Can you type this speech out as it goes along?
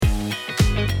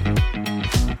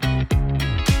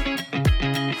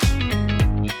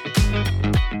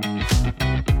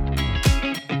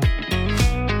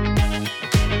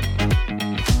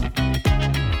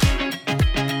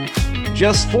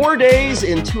Just 4 days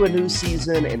into a new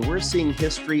season, and we're seeing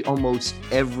history almost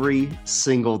every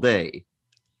single day.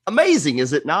 Amazing,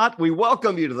 is it not? We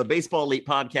welcome you to the Baseball Elite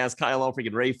Podcast. Kyle Elfrink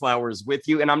and Ray Flowers with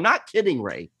you. And I'm not kidding,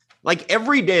 Ray. Like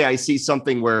every day I see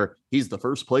something where he's the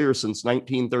first player since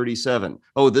 1937.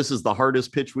 Oh, this is the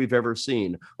hardest pitch we've ever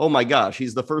seen. Oh my gosh,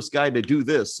 he's the first guy to do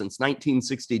this since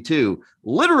 1962.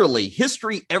 Literally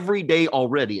history every day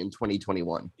already in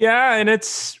 2021. Yeah, and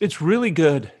it's really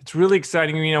good. It's really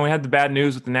exciting. You know, we had the bad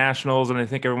news with the Nationals, and I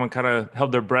think everyone kind of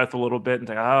held their breath a little bit and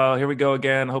like, oh, here we go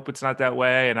again. Hope it's not that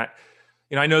way. And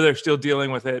I know they're still dealing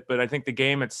with it, but I think the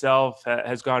game itself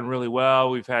has gone really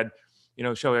well. We've had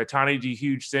Shohei Ohtani do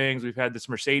huge things. We've had this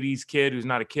Mercedes kid who's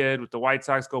not a kid with the White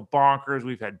Sox go bonkers.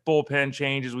 We've had bullpen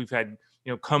changes. We've had,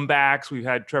 comebacks. We've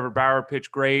had Trevor Bauer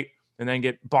pitch great and then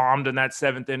get bombed in that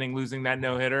seventh inning, losing that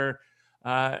no-hitter.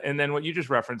 And then what you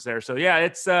just referenced there. So yeah,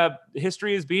 it's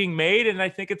history is being made, and I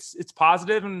think it's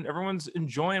positive, and everyone's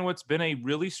enjoying what's been a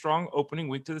really strong opening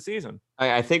week to the season.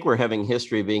 I think we're having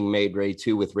history being made, Ray,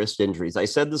 too, with wrist injuries. I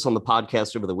said this on the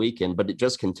podcast over the weekend, but it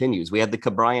just continues. We had the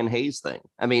Ke'Bryan Hayes thing.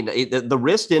 I mean, the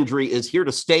wrist injury is here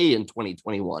to stay in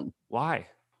 2021. Why?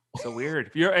 So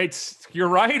weird. You're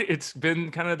right. It's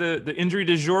been kind of the injury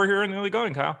du jour here in the early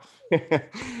going, Kyle.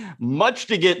 Much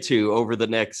to get to over the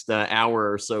next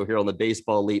hour or so here on the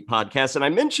Baseball Elite Podcast. And I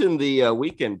mentioned the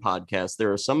weekend podcast.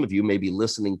 There are some of you maybe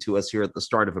listening to us here at the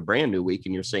start of a brand new week,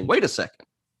 and you're saying, wait a second,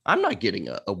 I'm not getting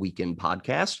a weekend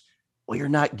podcast. Well, you're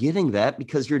not getting that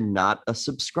because you're not a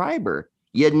subscriber.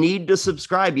 You need to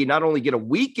subscribe. You not only get a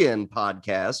weekend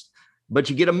podcast, but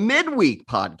you get a midweek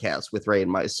podcast with Ray and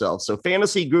myself. So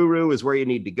Fantasy Guru is where you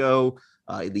need to go.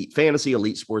 Elite Fantasy,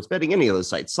 Elite Sports Betting, any of those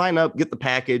sites. Sign up, get the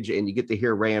package, and you get to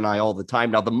hear Ray and I all the time.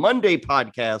 Now, the Monday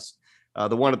podcast,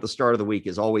 the one at the start of the week,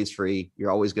 is always free.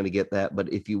 You're always going to get that.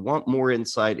 But if you want more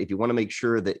insight, if you want to make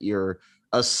sure that you're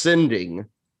ascending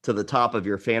to the top of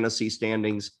your fantasy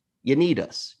standings, you need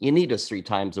us. You need us 3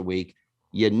 times a week.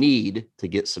 You need to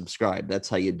get subscribed. That's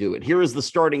how you do it. Here is the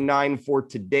starting 9 for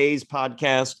today's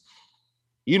podcast.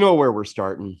 You know where we're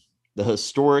starting. The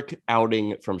historic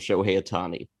outing from Shohei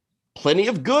Ohtani. Plenty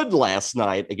of good last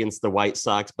night against the White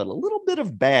Sox, but a little bit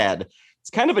of bad. It's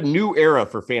kind of a new era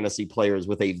for fantasy players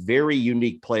with a very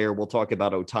unique player. We'll talk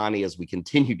about Ohtani as we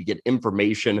continue to get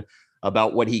information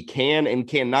about what he can and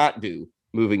cannot do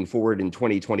moving forward in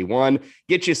 2021.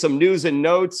 Get you some news and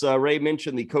notes. Ray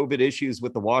mentioned the COVID issues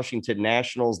with the Washington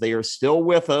Nationals. They are still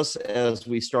with us as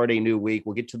we start a new week.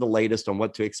 We'll get to the latest on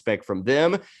what to expect from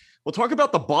them. We'll talk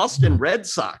about the Boston Red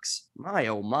Sox. My,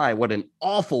 oh my, what an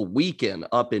awful weekend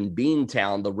up in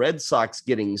Beantown. The Red Sox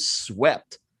getting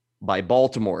swept by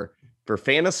Baltimore. For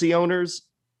fantasy owners,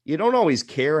 you don't always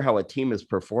care how a team is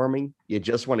performing. You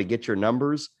just want to get your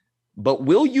numbers. But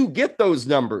will you get those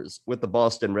numbers with the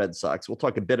Boston Red Sox? We'll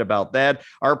talk a bit about that.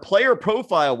 Our player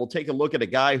profile, we'll take a look at a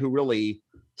guy who really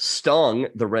stung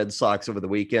the Red Sox over the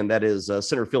weekend. That is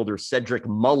center fielder Cedric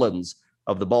Mullins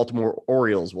of the Baltimore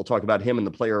Orioles. We'll talk about him in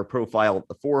the player profile at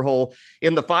the 4-hole.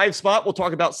 In the 5 spot, we'll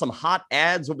talk about some hot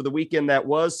ads over the weekend that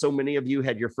was. So many of you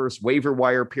had your first waiver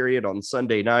wire period on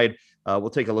Sunday night.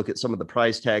 We'll take a look at some of the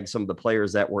price tags, some of the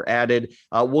players that were added.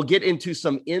 We'll get into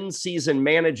some in-season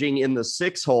managing in the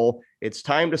 6-hole. It's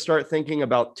time to start thinking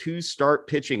about 2 start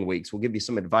pitching weeks. We'll give you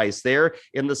some advice there.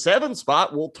 In the 7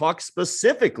 spot, we'll talk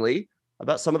specifically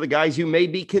about some of the guys you may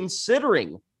be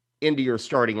considering into your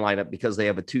starting lineup because they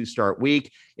have a 2-start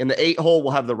week. In the 8-hole,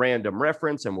 we'll have the random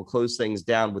reference, and we'll close things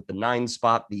down with the 9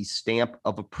 spot, the stamp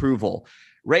of approval.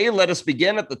 Ray, let us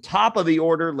begin at the top of the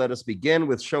order. Let us begin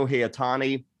with Shohei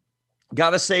Ohtani.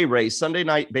 Gotta say, Ray, Sunday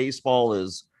night baseball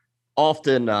is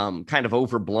often kind of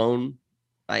overblown.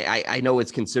 I know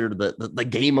it's considered the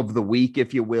game of the week,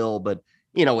 if you will, but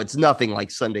it's nothing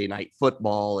like Sunday night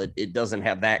football. It doesn't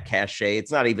have that cachet.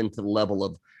 It's not even to the level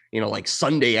of like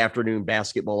Sunday afternoon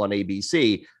basketball on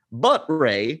ABC. But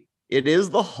Ray, it is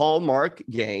the hallmark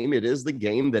game. It is the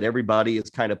game that everybody is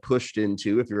kind of pushed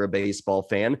into if you're a baseball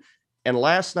fan. And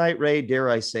last night, Ray, dare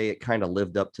I say, it kind of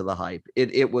lived up to the hype.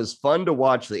 It was fun to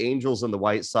watch the Angels and the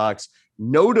White Sox,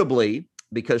 notably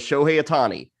because Shohei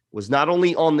Ohtani was not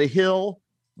only on the hill,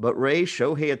 but Ray,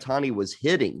 Shohei Ohtani was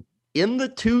hitting in the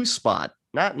 2 spot,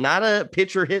 not a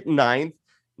pitcher hitting 9th,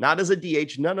 not as a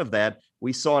DH, none of that.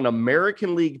 We saw an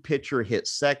American League pitcher hit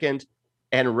 2nd,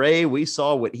 and Ray, we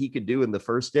saw what he could do in the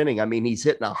 1st inning. I mean, he's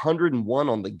hitting 101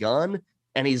 on the gun,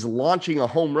 and he's launching a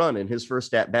home run in his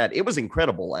first at-bat. It was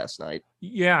incredible last night.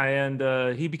 Yeah,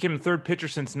 and he became the 3rd pitcher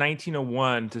since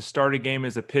 1901 to start a game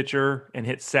as a pitcher and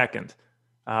hit 2nd.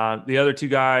 The other 2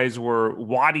 guys were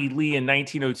Waddy Lee in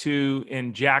 1902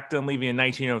 and Jack Dunleavy in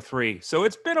 1903. So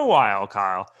it's been a while,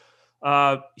 Kyle.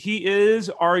 He is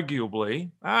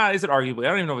arguably, is it arguably? I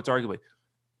don't even know if it's arguably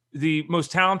the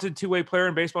most talented two-way player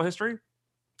in baseball history.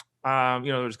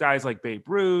 There's guys like Babe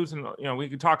Ruth, and we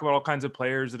could talk about all kinds of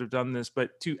players that have done this,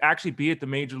 but to actually be at the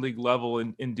major league level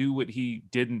and do what he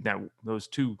did in those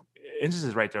two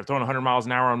instances right there, throwing 100 miles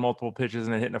an hour on multiple pitches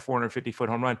and then hitting a 450-foot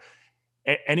home run.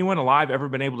 Anyone alive ever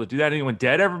been able to do that? Anyone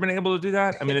dead ever been able to do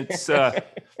that? I mean, it's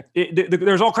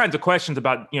there's all kinds of questions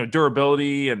about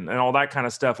durability and all that kind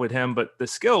of stuff with him, but the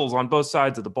skills on both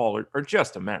sides of the ball are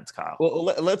just immense, Kyle. Well,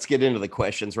 let's get into the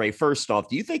questions, Ray. First off,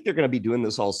 do you think they're going to be doing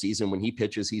this all season when he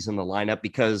pitches? He's in the lineup,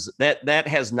 because that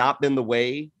has not been the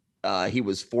way he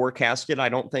was forecasted, I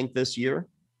don't think, this year.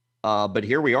 But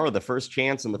here we are, the first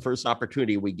chance and the first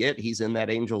opportunity we get, he's in that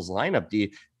Angels lineup.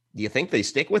 Do you think they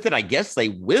stick with it? I guess they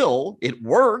will. It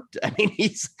worked. I mean,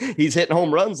 he's hitting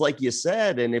home runs, like you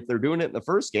said. And if they're doing it in the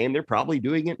first game, they're probably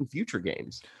doing it in future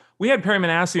games. We had Perry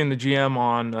Manassi and the GM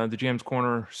on the GM's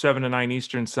Corner, 7 to 9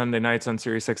 Eastern, Sunday nights on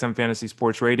Sirius XM Fantasy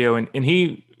Sports Radio. And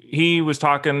he was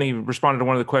talking, he responded to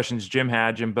one of the questions Jim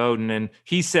Bowden. And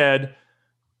he said,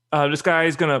 this guy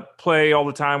is going to play all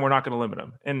the time. We're not going to limit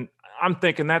him. And I'm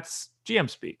thinking that's GM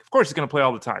speak. Of course he's going to play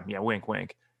all the time. Yeah, wink,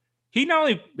 wink. He not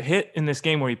only hit in this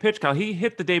game where he pitched, Kyle, he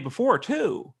hit the day before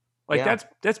too.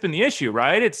 That's been the issue,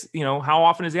 right? It's, how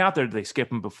often is he out there? Do they skip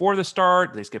him before the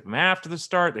start? Do they skip him after the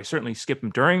start? They certainly skip him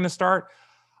during the start.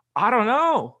 I don't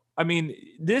know. I mean,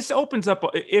 this opens up,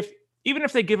 even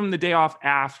if they give him the day off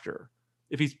after,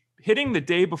 if he's hitting the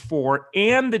day before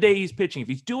and the day he's pitching, if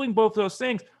he's doing both those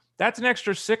things, that's an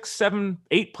extra 6, 7,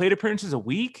 8 plate appearances a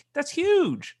week. That's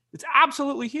huge. It's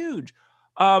absolutely huge.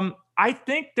 I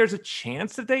think there's a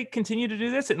chance that they continue to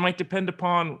do this. It might depend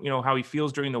upon, how he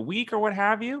feels during the week or what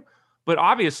have you. But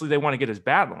obviously they want to get his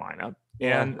bat in the lineup.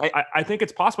 And I think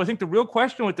it's possible. I think the real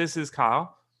question with this is,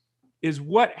 Kyle, is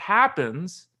what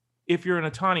happens if you're an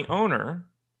Ohtani owner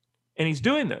and he's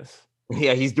doing this?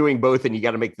 Yeah, he's doing both, and you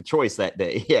got to make the choice that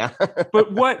day. Yeah.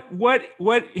 But what,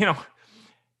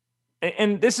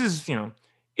 and this is,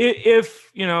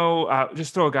 if,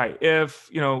 just throw a guy, if,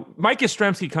 Mike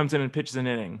Yastrzemski comes in and pitches an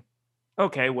inning,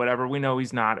 okay, whatever. We know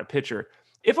he's not a pitcher.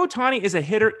 If Ohtani is a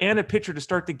hitter and a pitcher to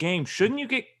start the game, shouldn't you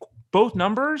get both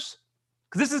numbers?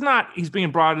 Because this is not, he's being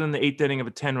brought in the 8th inning of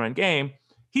a 10-run game.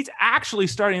 He's actually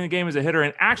starting the game as a hitter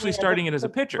and actually starting it as a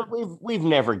pitcher. We've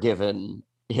never given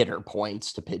hitter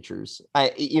points to pitchers.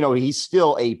 He's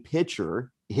still a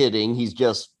pitcher hitting. He's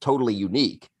just totally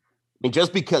unique. I mean,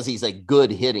 just because he's a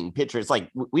good hitting pitcher, it's like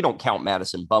we don't count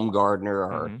Madison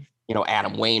Bumgarner or,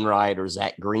 Adam Wainwright or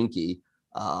Zach Greinke.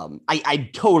 I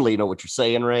totally know what you're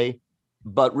saying, Ray.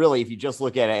 But really, if you just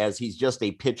look at it as he's just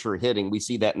a pitcher hitting, we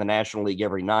see that in the National League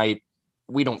every night.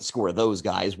 We don't score those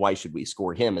guys. Why should we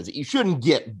score him? You shouldn't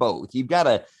get both. You've got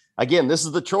to, again, this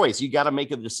is the choice. You got to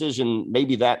make a decision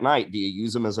maybe that night. Do you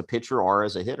use him as a pitcher or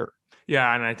as a hitter?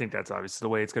 Yeah, and I think that's obviously the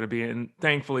way it's going to be. And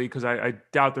thankfully, because I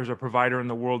doubt there's a provider in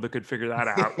the world that could figure that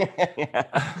out.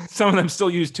 Yeah. Some of them still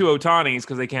use 2 Ohtanis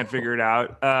because they can't figure it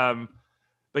out.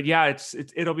 But yeah,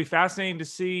 it'll be fascinating to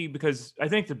see, because I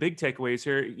think the big takeaways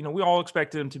here, we all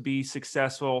expected him to be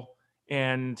successful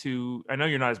and I know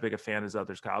you're not as big a fan as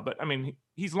others, Kyle, but I mean,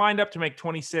 he's lined up to make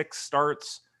 26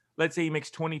 starts. Let's say he makes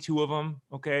 22 of them.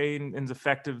 Okay. And is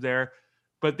effective there.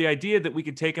 But the idea that we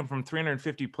could take him from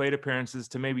 350 plate appearances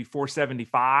to maybe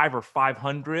 475 or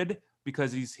 500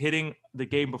 because he's hitting the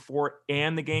game before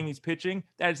and the game he's pitching,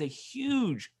 that is a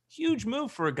huge, huge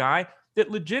move for a guy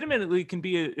that legitimately can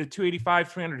be a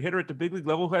 285, 300 hitter at the big league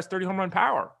level who has 30 home run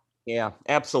power. Yeah,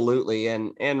 absolutely.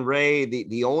 And Ray,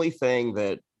 the only thing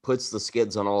that puts the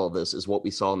skids on all of this is what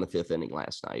we saw in the 5th inning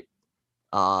last night.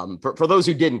 For those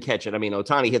who didn't catch it, I mean,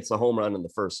 Ohtani hits the home run in the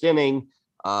 1st inning.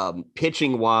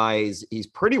 Pitching wise, he's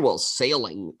pretty well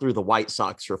sailing through the White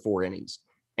Sox for 4 innings,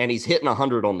 and he's hitting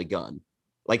 100 on the gun.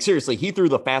 Like, seriously, he threw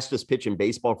the fastest pitch in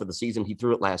baseball for the season. He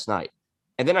threw it last night.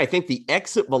 And then I think the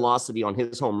exit velocity on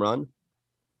his home run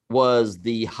was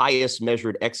the highest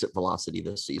measured exit velocity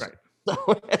this season. Right.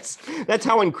 So that's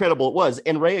how incredible it was.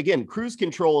 And Ray, again, cruise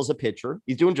control as a pitcher.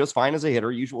 He's doing just fine as a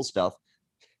hitter, usual stuff.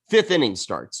 5th inning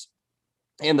starts,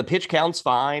 and the pitch count's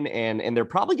fine, and they're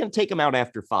probably going to take him out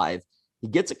after 5. He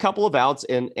gets a couple of outs,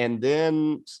 and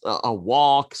then a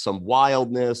walk, some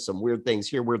wildness, some weird things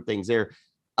here, weird things there.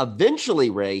 Eventually,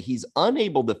 Ray, he's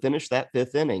unable to finish that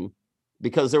 5th inning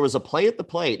because there was a play at the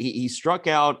plate. He struck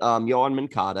out Yoan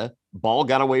Moncada. Ball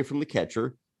got away from the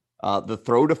catcher. The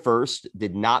throw to first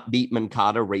did not beat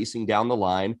Moncada racing down the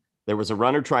line. There was a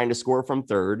runner trying to score from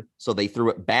third, so they threw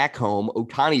it back home.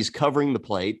 Ohtani's covering the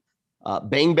plate.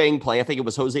 Bang, bang play. I think it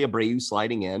was Jose Abreu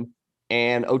sliding in.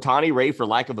 And Ohtani, Ray, for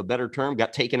lack of a better term,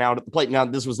 got taken out at the plate. Now,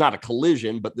 this was not a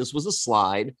collision, but this was a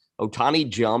slide. Ohtani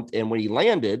jumped, and when he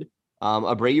landed,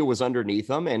 Abreu was underneath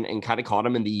him and kind of caught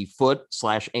him in the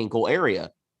foot/ankle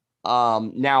area.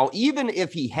 Now, even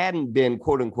if he hadn't been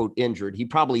quote unquote injured, he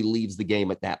probably leaves the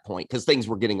game at that point because things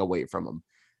were getting away from him.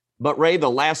 But Ray, the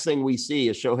last thing we see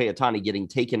is Shohei Ohtani getting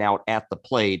taken out at the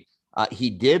plate. He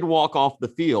did walk off the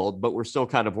field, but we're still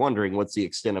kind of wondering what's the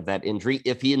extent of that injury,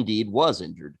 if he indeed was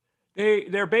injured.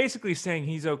 They're basically saying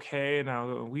he's okay.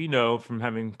 Now, we know from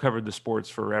having covered the sports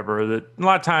forever that a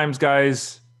lot of times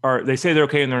guys they say they're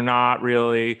okay and they're not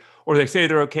really, or they say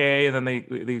they're okay and then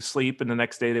they sleep and the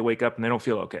next day they wake up and they don't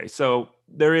feel okay. So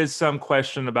there is some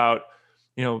question about,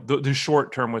 the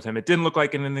short term with him. It didn't look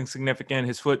like anything significant.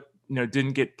 His foot,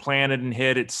 didn't get planted and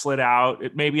hit. It slid out.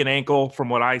 It may be an ankle from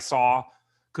what I saw,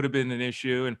 could have been an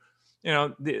issue. And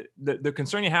the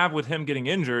concern you have with him getting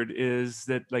injured is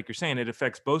that, like you're saying, it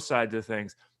affects both sides of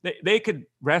things. They could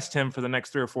rest him for the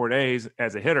next 3 or 4 days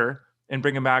as a hitter and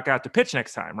bring him back out to pitch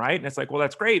next time, right? And it's like, well,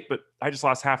 that's great, but I just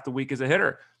lost half the week as a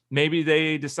hitter. Maybe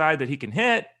they decide that he can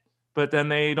hit, but then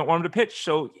they don't want him to pitch.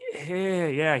 So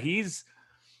yeah, he's,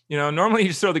 normally you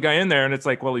just throw the guy in there and it's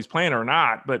like, well, he's playing or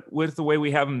not. But with the way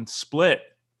we have him split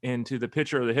into the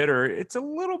pitcher or the hitter, it's a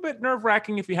little bit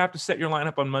nerve-wracking if you have to set your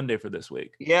lineup on Monday for this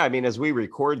week. Yeah, I mean, as we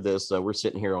record this, we're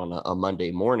sitting here on a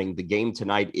Monday morning. The game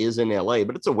tonight is in LA,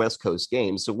 but it's a West Coast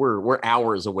game, so we're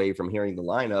hours away from hearing the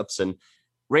lineups. And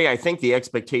Ray, I think the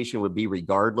expectation would be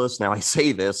regardless. Now I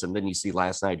say this, and then you see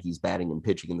last night he's batting and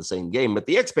pitching in the same game, but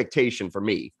the expectation for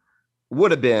me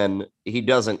would have been he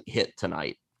doesn't hit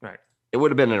tonight. Right. It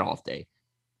would have been an off day.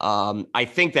 I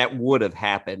think that would have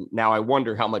happened. Now, I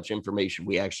wonder how much information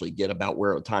we actually get about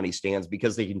where Ohtani stands,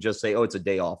 because they can just say, oh, it's a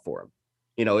day off for him.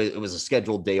 It was a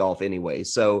scheduled day off anyway.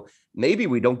 So maybe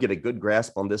we don't get a good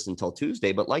grasp on this until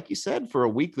Tuesday. But like you said, for a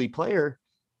weekly player,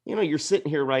 you're sitting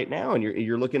here right now and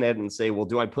you're looking at it and say, well,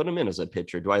 do I put him in as a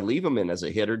pitcher? Do I leave him in as a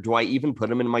hitter? Do I even put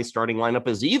him in my starting lineup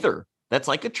as either? That's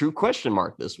like a true question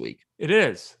mark this week. It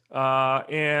is.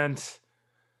 And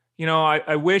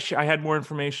I wish I had more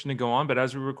information to go on, but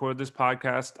as we record this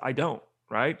podcast, I don't,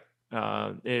 right?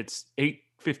 It's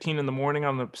 8:15 in the morning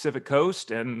on the Pacific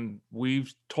Coast, and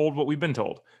we've told what we've been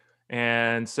told.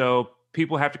 And so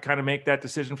people have to kind of make that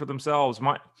decision for themselves.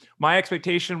 My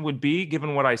expectation would be,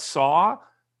 given what I saw,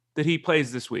 that he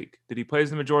plays this week, that he plays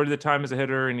the majority of the time as a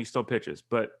hitter and he still pitches.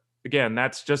 But again,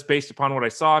 that's just based upon what I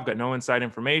saw. I've got no inside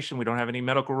information. We don't have any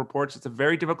medical reports. It's a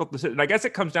very difficult decision. I guess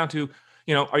it comes down to,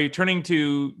 are you turning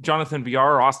to Jonathan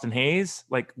Villar or Austin Hayes?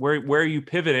 Like where are you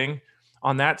pivoting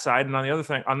on that side? And on the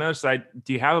other side,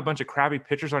 do you have a bunch of crappy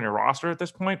pitchers on your roster at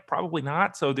this point? Probably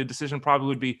not. So the decision probably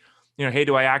would be, hey,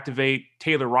 do I activate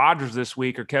Taylor Rogers this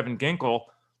week or Kevin Ginkel?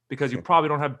 Because you probably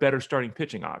don't have better starting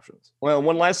pitching options. Well,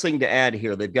 one last thing to add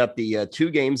here. They've got the 2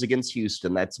 games against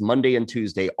Houston. That's Monday and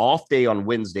Tuesday, off day on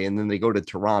Wednesday, and then they go to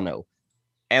Toronto.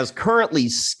 As currently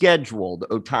scheduled,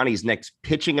 Ohtani's next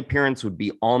pitching appearance would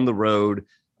be on the road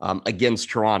against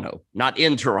Toronto. Not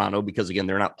in Toronto, because, again,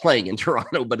 they're not playing in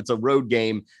Toronto, but it's a road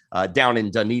game down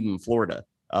in Dunedin, Florida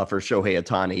for Shohei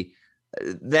Ohtani.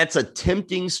 That's a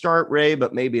tempting start, Ray,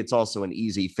 but maybe it's also an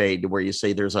easy fade to where you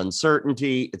say there's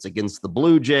uncertainty. It's against the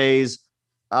Blue Jays.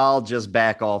 I'll just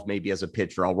back off maybe as a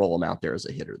pitcher. I'll roll him out there as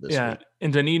a hitter this week.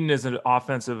 And Dunedin is an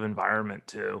offensive environment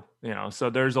too, so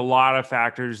there's a lot of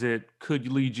factors that could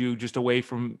lead you just away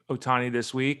from Ohtani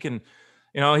this week. And,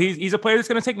 he's a player that's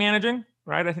going to take managing,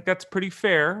 right? I think that's pretty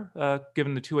fair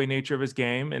given the two-way nature of his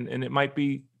game. And it might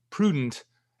be prudent,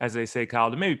 as they say,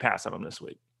 Kyle, to maybe pass on him this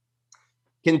week.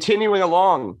 Continuing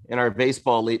along in our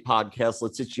Baseball Elite podcast,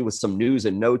 let's hit you with some news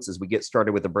and notes as we get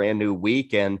started with a brand new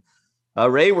week. And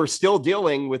Ray, we're still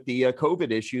dealing with the COVID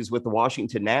issues with the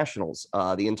Washington Nationals.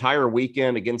 The entire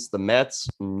weekend against the Mets,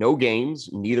 no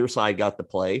games. Neither side got to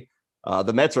play.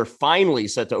 The Mets are finally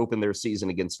set to open their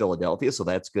season against Philadelphia, so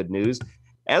that's good news.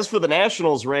 As for the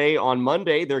Nationals, Ray, on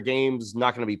Monday, their game's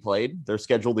not going to be played. They're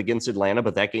scheduled against Atlanta,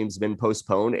 but that game's been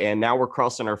postponed. And now we're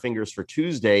crossing our fingers for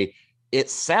Tuesday. It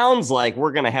sounds like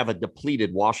we're going to have a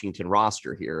depleted Washington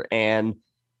roster here. And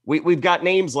we've got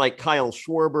names like Kyle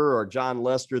Schwarber or John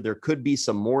Lester. There could be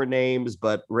some more names,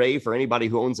 but Ray, for anybody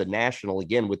who owns a National,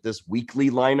 again, with this weekly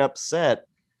lineup set,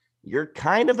 you're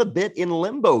kind of a bit in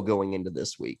limbo going into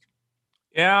this week.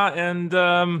 Yeah. And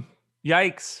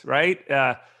yikes, right?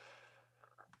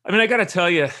 I got to tell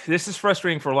you, this is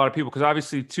frustrating for a lot of people because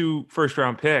obviously 2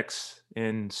 first-round picks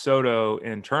in Soto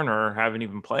and Turner haven't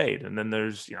even played. And then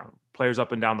there's, players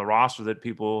up and down the roster that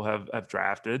people have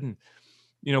drafted. And,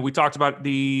 we talked about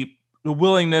the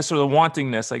willingness or the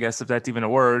wantingness, I guess, if that's even a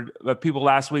word, of people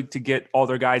last week to get all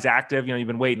their guys active. You've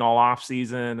been waiting all off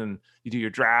season and you do your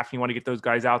draft and you want to get those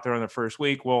guys out there on the first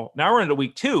week. Well, now we're into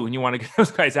week 2 and you want to get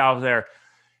those guys out there.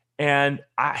 And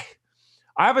I'm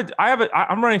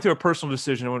running through a personal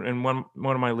decision in one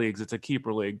of my leagues. It's a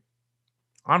keeper league.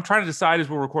 I'm trying to decide as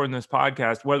we're recording this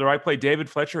podcast whether I play David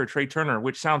Fletcher or Trey Turner,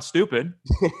 which sounds stupid.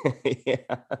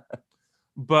 Yeah.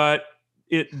 But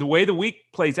the way the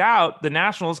week plays out, the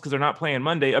Nationals, because they're not playing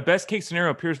Monday, a best case scenario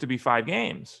appears to be 5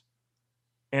 games.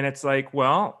 And it's like,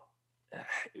 well,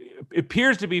 it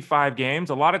appears to be 5 games.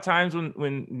 A lot of times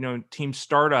when teams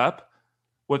start up,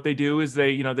 what they do is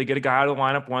they get a guy out of the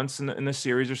lineup once in the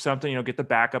series or something, get the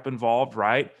backup involved,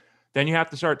 right? Then you have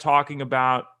to start talking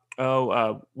about,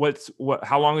 how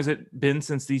long has it been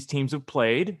since these teams have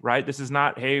played, right? This is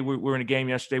not, hey, we're in a game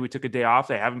yesterday, we took a day off.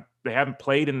 They haven't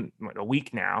played in a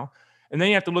week now. And then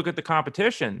you have to look at the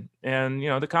competition. And,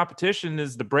 the competition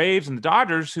is the Braves and the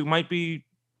Dodgers, who might be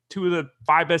 2 of the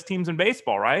 5 best teams in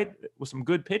baseball, right? With some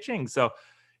good pitching. So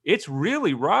it's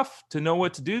really rough to know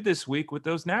what to do this week with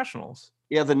those Nationals.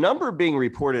 Yeah, the number being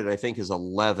reported, I think, is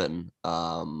 11.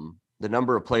 The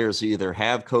number of players who either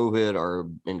have COVID or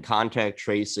in contact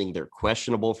tracing, they're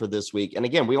questionable for this week. And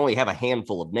again, we only have a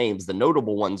handful of names. The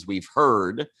notable ones we've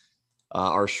heard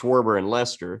are Schwarber and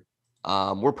Lester.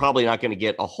 We're probably not going to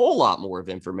get a whole lot more of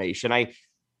information.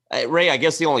 Ray, I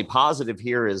guess the only positive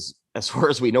here is, as far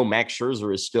as we know, Max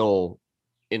Scherzer is still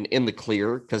in the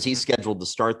clear because he's scheduled to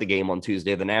start the game on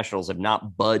Tuesday. The Nationals have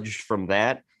not budged from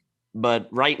that. But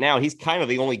right now, he's kind of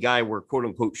the only guy we're quote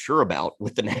unquote sure about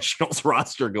with the Nationals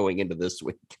roster going into this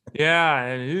week. Yeah.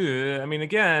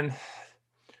 And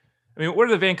what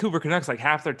are the Vancouver Canucks? Like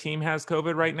half their team has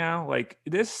COVID right now. Like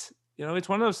this, it's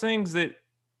one of those things that,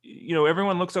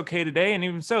 everyone looks okay today. And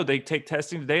even so, they take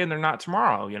testing today and they're not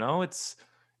tomorrow. It's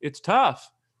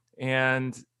tough.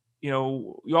 And,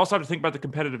 you also have to think about the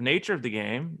competitive nature of the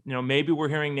game. Maybe we're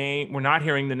not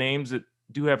hearing the names that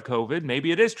do have COVID.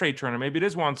 Maybe it is Trey Turner. Maybe it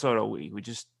is Juan Soto. We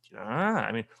just,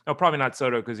 no, probably not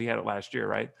Soto because he had it last year,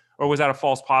 right? Or was that a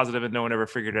false positive and no one ever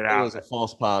figured it out? It was a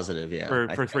false positive, yeah.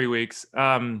 For 3 weeks.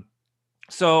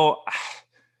 So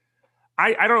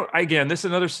I don't, again, this is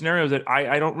another scenario that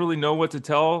I don't really know what to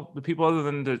tell the people other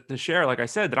than to share. Like I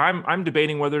said, that I'm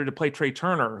debating whether to play Trey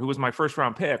Turner, who was my first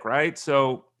round pick, right?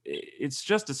 So it's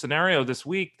just a scenario this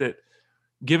week that,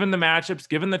 given the matchups,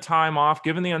 given the time off,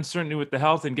 given the uncertainty with the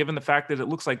health, and given the fact that it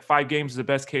looks like 5 games is the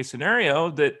best case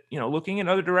scenario, that, looking in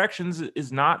other directions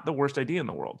is not the worst idea in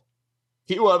the world.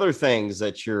 Few other things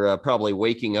that you're probably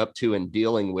waking up to and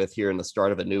dealing with here in the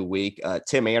start of a new week.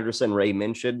 Tim Anderson, Ray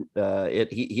mentioned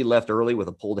he left early with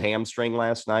a pulled hamstring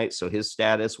last night. So his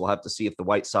status, we'll have to see if the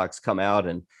White Sox come out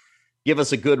and give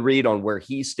us a good read on where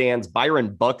he stands.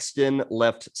 Byron Buxton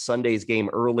left Sunday's game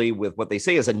early with what they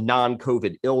say is a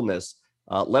non-COVID illness.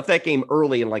 Left that game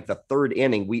early in like the 3rd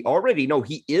inning. We already know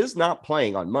he is not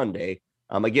playing on Monday.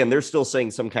 Again, they're still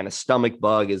saying some kind of stomach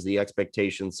bug is the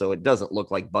expectation, so it doesn't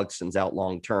look like Buxton's out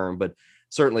long term, but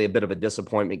certainly a bit of a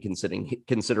disappointment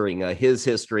considering his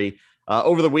history.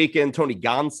 Over the weekend, Tony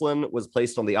Gonsolin was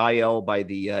placed on the IL by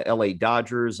the LA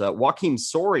Dodgers. Joakim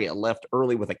Soria left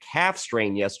early with a calf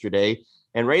strain yesterday,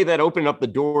 and Ray, that opened up the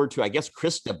door to, I guess,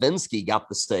 Chris Davinsky got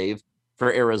the save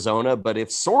for Arizona. But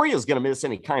if Soria is going to miss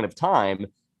any kind of time,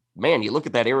 man, you look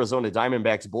at that Arizona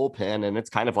Diamondbacks bullpen and it's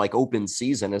kind of like open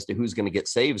season as to who's going to get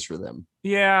saves for them.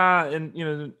 Yeah.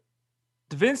 And,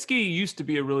 Davinsky used to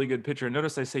be a really good pitcher.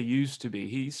 Notice I say used to be.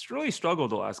 He's really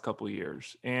struggled the last couple of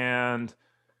years. And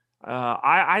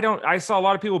I saw a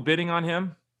lot of people bidding on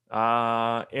him.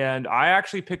 And I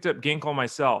actually picked up Ginkel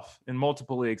myself in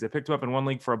multiple leagues. I picked him up in one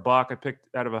league for $1. I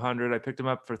picked out of 100. I picked him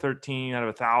up for 13 out of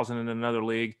 1,000 in another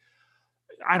league.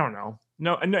 I don't know.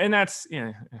 No, and that's,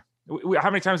 how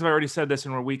many times have I already said this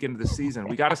and we're a week into the season?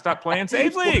 We got to stop playing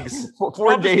save leagues.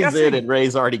 4 days in and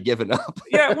Ray's already given up.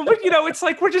 Yeah, well, but it's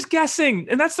like we're just guessing.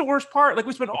 And that's the worst part. Like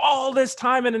we spend all this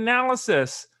time in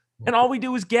analysis and all we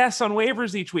do is guess on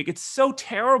waivers each week. It's so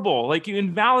terrible. Like you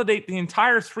invalidate the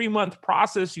entire 3-month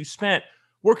process you spent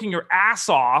working your ass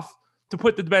off to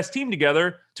put the best team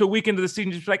together to a week into the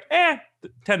season. Just like,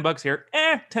 $10 here,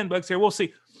 $10 here. We'll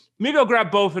see. Maybe I'll grab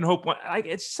both and hope one.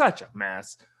 It's such a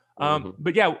mess.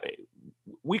 But yeah,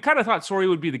 we kind of thought Soria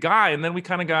would be the guy, and then we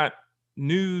kind of got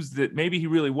news that maybe he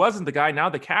really wasn't the guy. Now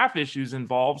the calf issue's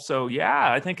involved. So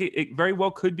yeah, I think it very well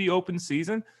could be open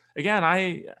season. Again,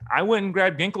 I went and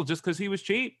grabbed Ginkel just because he was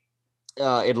cheap.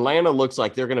 Atlanta looks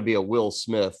like they're going to be a Will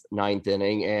Smith 9th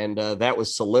inning, and that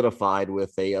was solidified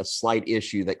with a slight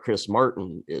issue that Chris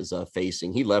Martin is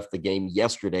facing. He left the game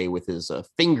yesterday with his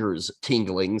fingers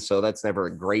tingling, so that's never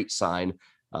a great sign.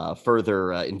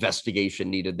 Further investigation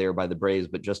needed there by the Braves,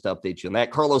 but just to update you on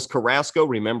that. Carlos Carrasco,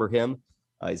 remember him?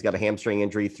 He's got a hamstring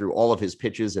injury through all of his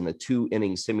pitches in a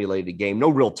 2-inning simulated game. No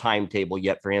real timetable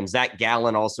yet for him. Zach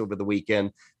Gallen also over the weekend.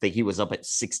 I think he was up at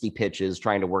 60 pitches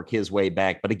trying to work his way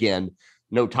back. But again,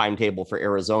 no timetable for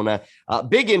Arizona.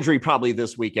 Big injury probably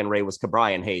this weekend, Ray, was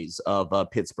Ke'Bryan Hayes of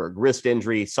Pittsburgh. Wrist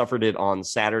injury, suffered it on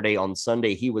Saturday. On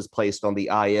Sunday, he was placed on the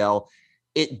IL.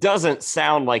 It doesn't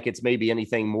sound like it's maybe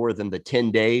anything more than the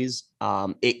 10 days.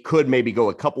 It could maybe go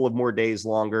a couple of more days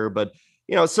longer, but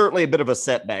certainly a bit of a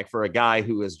setback for a guy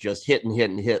who has just hit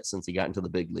since he got into the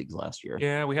big leagues last year.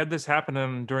 Yeah, we had this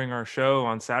happen during our show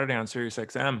on Saturday on Sirius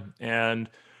XM. And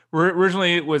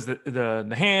originally it was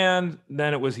the hand,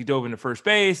 then it was he dove into first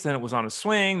base, then it was on a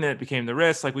swing, then it became the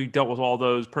wrist. Like we dealt with all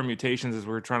those permutations as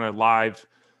we were trying to live,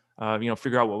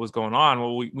 figure out what was going on.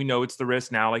 Well, we know it's the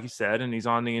wrist now, like you said, and he's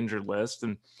on the injured list.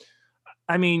 And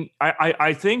I mean,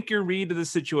 I think your read of the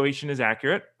situation is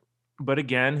accurate, but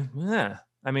again,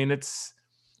 it's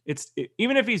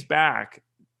even if he's back,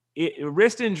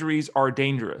 wrist injuries are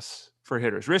dangerous for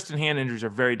hitters. Wrist and hand injuries are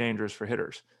very dangerous for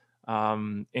hitters.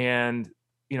 One of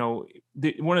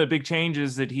the big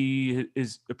changes that he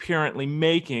is apparently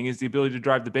making is the ability to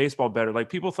drive the baseball better. Like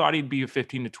people thought he'd be a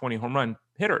 15 to 20 home run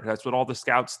hitter. That's what all the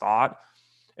scouts thought.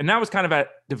 And that was kind of at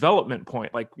development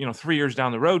point, 3 years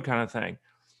down the road kind of thing.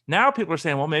 Now people are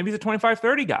saying, well, maybe he's a 25,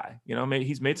 30 guy. Maybe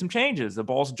he's made some changes. The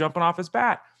ball's jumping off his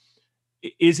bat.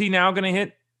 Is he now going to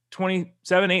hit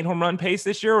 27, 8 home run pace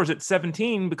this year, or is it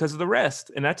 17 because of the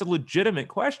rest? And that's a legitimate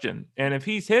question. And if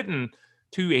he's hitting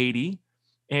 280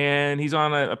 and he's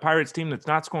on a Pirates team that's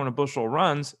not scoring a bushel of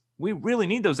runs, we really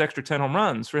need those extra 10 home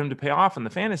runs for him to pay off in the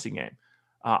fantasy game.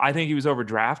 I think he was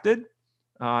overdrafted.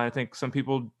 I think some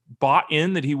people bought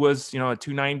in that he was, a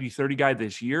 290, 30 guy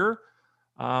this year.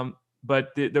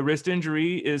 But the wrist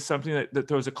injury is something that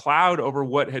throws a cloud over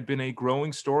what had been a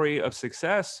growing story of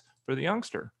success for the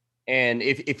youngster. And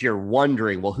if you're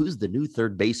wondering, well, who's the new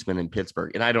third baseman in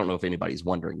Pittsburgh? And I don't know if anybody's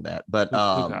wondering that, but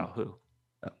who?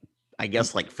 I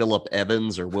guess like Phillip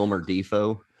Evans or Wilmer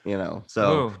Defoe,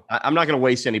 So I'm not going to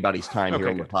waste anybody's time here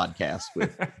on the podcast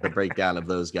with the breakdown of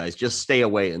those guys. Just stay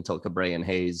away until Ke'Bryan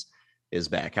Hayes is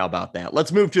back. How about that?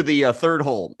 Let's move to the third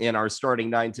hole in our starting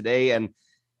nine today. And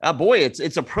boy,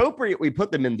 it's appropriate we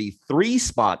put them in the 3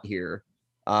 spot here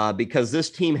because this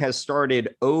team has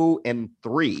started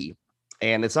 0-3.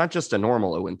 And it's not just a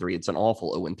normal 0-3, it's an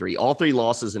awful 0-3. All 3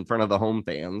 losses in front of the home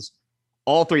fans,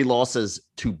 all 3 losses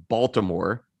to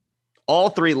Baltimore, all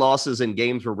 3 losses in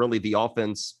games where really the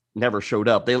offense never showed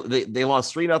up. They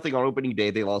lost 3-0 on opening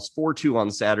day. They lost 4-2 on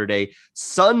Saturday.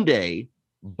 Sunday,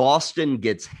 Boston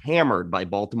gets hammered by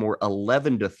Baltimore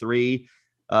 11-3.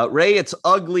 Ray, it's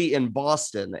ugly in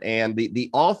Boston, and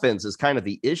the offense is kind of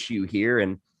the issue here.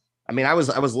 And I mean, I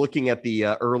was looking at the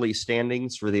early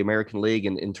standings for the American League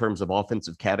in terms of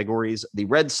offensive categories. The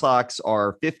Red Sox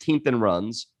are 15th in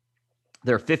runs.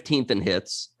 They're 15th in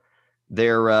hits.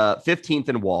 They're 15th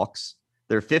in walks.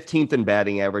 They're 15th in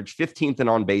batting average, 15th in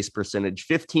on-base percentage,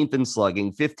 15th in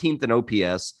slugging, 15th in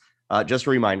OPS. Just a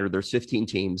reminder, there's 15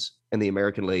 teams in the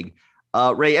American League.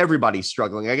 Ray, everybody's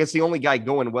struggling. I guess the only guy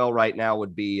going well right now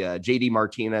would be JD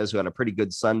Martinez, who had a pretty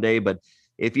good Sunday, but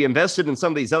if you invested in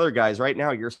some of these other guys right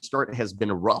now, your start has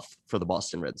been rough for the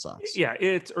Boston Red Sox. Yeah,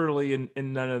 it's early and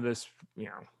none of this,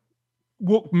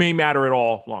 may matter at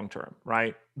all long-term,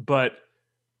 right? But,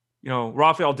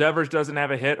 Rafael Devers doesn't have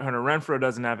a hit. Hunter Renfroe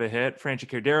doesn't have a hit. Franchi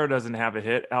Cordero doesn't have a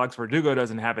hit. Alex Verdugo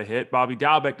doesn't have a hit. Bobby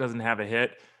Dalbec doesn't have a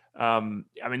hit.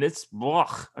 It's,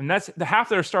 and that's the half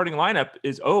their starting lineup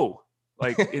is,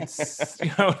 it's, they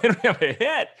don't have a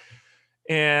hit.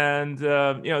 And,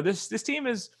 this team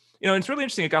is, it's really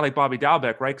interesting. A guy like Bobby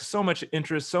Dalbec, right? So much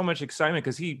interest, so much excitement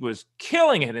because he was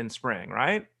killing it in spring,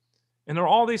 right? And there are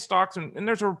all these stocks, and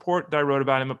there's a report that I wrote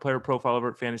about him, a player profile over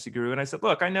at Fantasy Guru. And I said,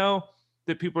 look, I know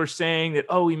that people are saying that,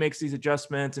 he makes these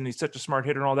adjustments and he's such a smart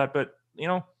hitter and all that. But,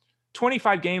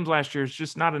 25 games last year is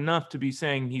just not enough to be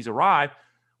saying he's arrived.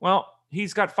 Well,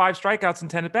 he's got 5 strikeouts and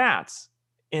 10 at-bats.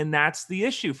 And that's the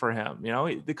issue for him.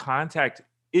 The contact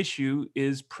issue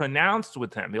is pronounced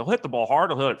with him. He'll hit the ball hard,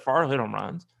 he'll hit it far, he'll hit home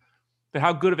runs. But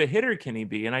how good of a hitter can he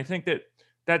be? And I think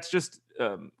that's just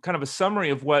kind of a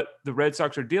summary of what the Red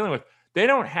Sox are dealing with. They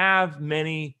don't have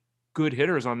many good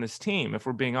hitters on this team, if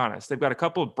we're being honest. They've got a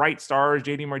couple of bright stars.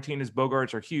 JD Martinez,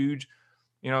 Bogarts are huge.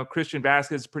 Christian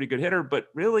Vasquez is a pretty good hitter. But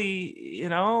really,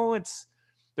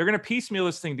 they're going to piecemeal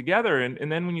this thing together.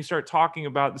 And then when you start talking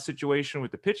about the situation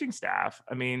with the pitching staff,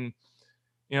 I mean,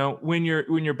 when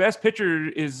your best pitcher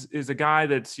is a guy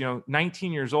that's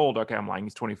 19 years old. Okay, I'm lying.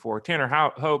 He's 24. Tanner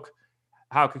Houck,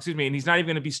 and he's not even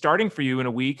going to be starting for you in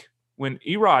a week when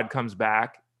Erod comes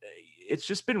back. It's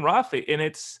just been rough, and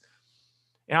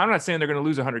I'm not saying they're going to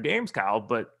lose 100 games, Kyle,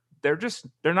 but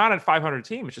they're not a 500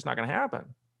 team. It's just not going to happen.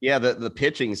 Yeah, the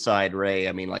pitching side, Ray.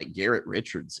 I mean, like Garrett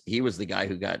Richards, he was the guy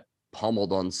who got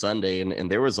pummeled on Sunday, and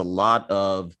there was a lot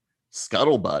of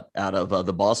scuttlebutt out of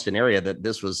the Boston area that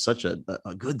this was such a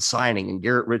good signing. And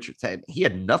Garrett Richards he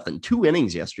had nothing, 2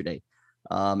 innings yesterday.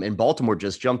 And Baltimore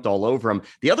just jumped all over him.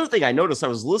 The other thing I noticed, I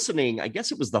was listening, I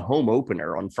guess it was the home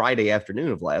opener on Friday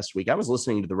afternoon of last week. I was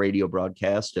listening to the radio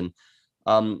broadcast, and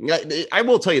I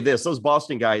will tell you this, those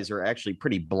Boston guys are actually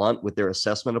pretty blunt with their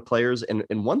assessment of players. And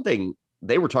one thing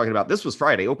they were talking about, this was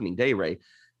Friday opening day, Ray.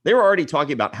 They were already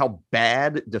talking about how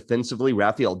bad defensively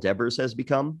Rafael Devers has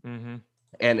become. Mm-hmm.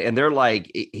 And they're like,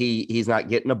 he's not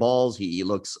getting the balls. He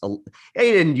looks,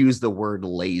 they didn't use the word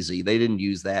lazy. They didn't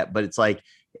use that, but it's like,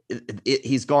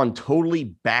 he's gone totally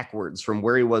backwards from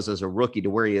where he was as a rookie to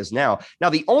where he is now. Now,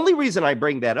 the only reason I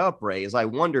bring that up, Ray, is I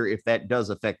wonder if that does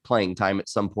affect playing time at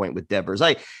some point with Devers.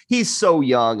 He's so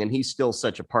young and he's still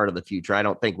such a part of the future. I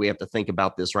don't think we have to think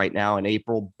about this right now in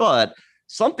April, but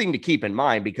something to keep in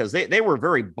mind, because they were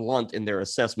very blunt in their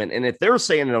assessment. And if they're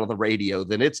saying it on the radio,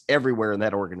 then it's everywhere in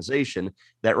that organization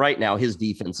that right now his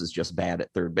defense is just bad at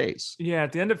third base. Yeah.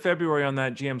 At the end of February on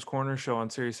that GM's Corner show on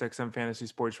Sirius XM Fantasy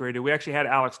Sports Radio, we actually had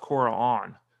Alex Cora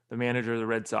on, the manager of the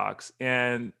Red Sox.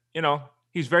 And,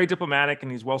 he's very diplomatic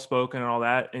and he's well-spoken and all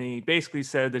that. And he basically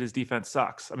said that his defense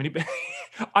sucks. I mean,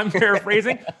 I'm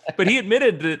paraphrasing, but he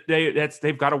admitted that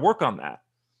they've got to work on that.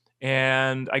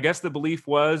 And I guess the belief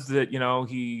was that,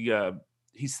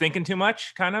 he's thinking too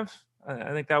much, kind of.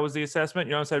 I think that was the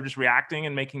assessment, instead of just reacting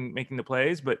and making the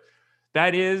plays. But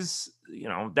that is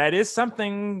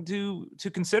something to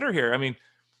consider here. I mean,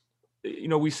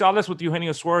 we saw this with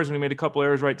Eugenio Suarez when he made a couple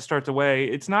errors right to start the way.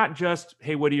 It's not just,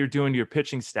 hey, what are you doing to your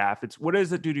pitching staff? It's what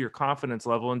does it do to your confidence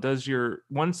level? And does your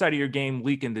one side of your game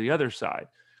leak into the other side?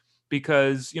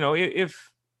 Because, if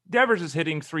Devers is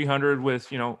hitting 300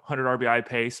 with, 100 RBI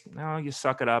pace, no, you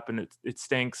suck it up and it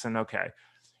stinks. And okay.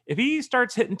 If he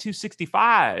starts hitting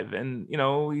 265 and,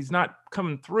 he's not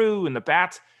coming through and the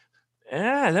bats,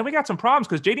 then we got some problems,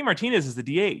 because JD Martinez is the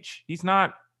DH. He's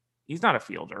not a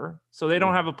fielder. So they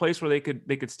don't have a place where they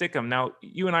could stick him. Now,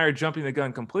 you and I are jumping the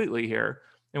gun completely here,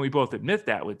 and we both admit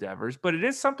that with Devers, but it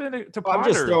is something to ponder. I'm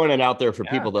just throwing it out there for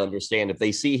people to understand. If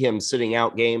they see him sitting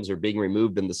out games or being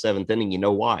removed in the 7th inning, you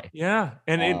know why. Yeah.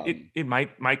 And it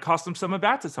might cost them some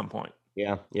at-bats at some point.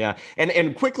 Yeah. Yeah.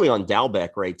 And quickly on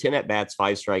Dalbec, right? 10 at-bats,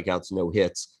 5 strikeouts, no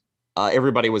hits.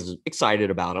 Everybody was excited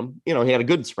about him. He had a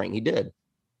good spring. He did.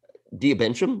 Do you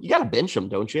bench him? You got to bench him,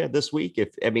 don't you, this week?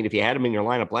 If you had him in your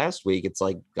lineup last week, it's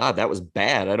like, God, that was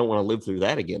bad. I don't want to live through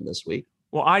that again this week.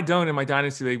 Well, I don't in my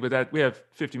dynasty league, but that we have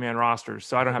 50-man rosters,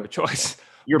 so I don't have a choice.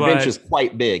 Your bench is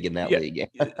quite big in that league.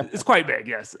 It's quite big,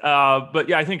 yes. But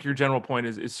yeah, I think your general point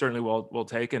is certainly well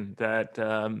taken. That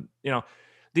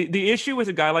the issue with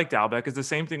a guy like Dalbec is the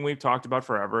same thing we've talked about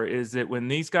forever. Is that when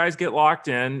these guys get locked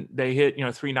in, they hit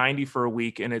 390 for a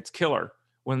week and it's killer.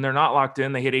 When they're not locked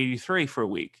in, they hit 83 for a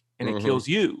week and it kills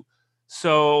you.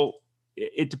 So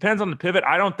it depends on the pivot.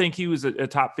 I don't think he was a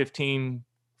top 15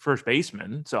 first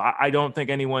baseman. So I don't think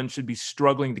anyone should be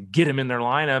struggling to get him in their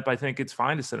lineup. I think it's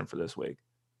fine to sit him for this week.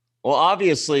 Well,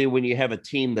 obviously, when you have a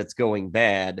team that's going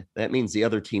bad, that means the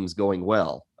other team's going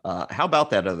well. How about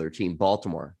that other team,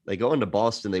 Baltimore? They go into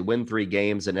Boston, they win 3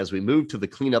 games. And as we move to the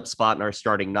cleanup spot in our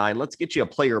starting 9, let's get you a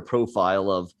player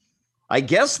profile of, I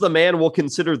guess, the man we'll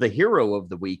consider the hero of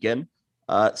the weekend,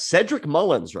 Cedric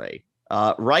Mullins, Ray.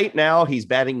 Right now, he's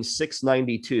batting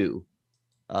 .692.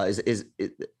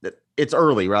 It's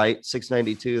early, right?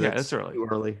 692. That's early. Too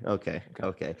early. Okay.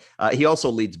 He also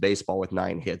leads baseball with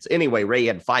 9 hits. Anyway, Ray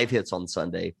had 5 hits on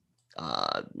Sunday,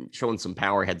 showing some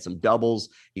power, had some doubles.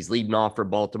 He's leading off for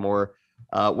Baltimore.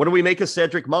 What do we make of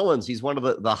Cedric Mullins? He's one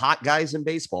of the hot guys in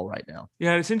baseball right now.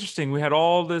 Yeah, it's interesting. We had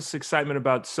all this excitement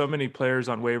about so many players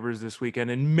on waivers this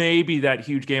weekend, and maybe that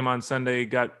huge game on Sunday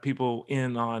got people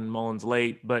in on Mullins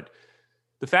late, but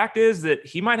the fact is that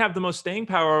he might have the most staying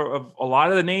power of a lot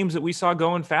of the names that we saw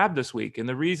going fab this week. And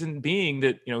the reason being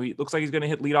that, he looks like he's going to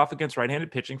hit leadoff against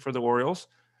right-handed pitching for the Orioles.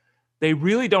 They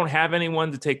really don't have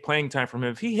anyone to take playing time from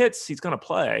him. If he hits, he's going to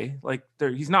play.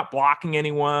 He's not blocking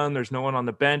anyone. There's no one on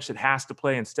the bench that has to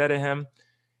play instead of him.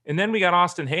 And then we got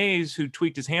Austin Hayes, who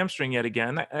tweaked his hamstring yet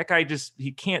again. That guy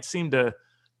he can't seem to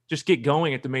just get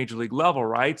going at the major league level,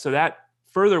 right? So that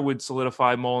further would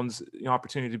solidify Mullins'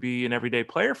 opportunity to be an everyday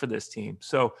player for this team.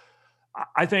 So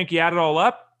I think you add it all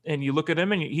up and you look at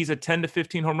him and he's a 10 to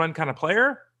 15 home run kind of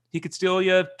player. He could steal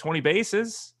you 20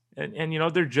 bases. And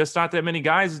there are just not that many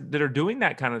guys that are doing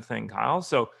that kind of thing, Kyle.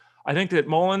 So I think that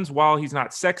Mullins, while he's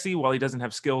not sexy, while he doesn't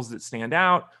have skills that stand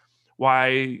out, why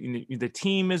the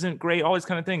team isn't great, all these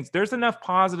kind of things, there's enough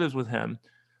positives with him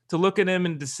to look at him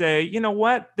and to say, you know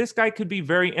what, this guy could be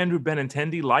very Andrew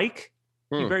Benintendi-like.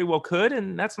 He very well could,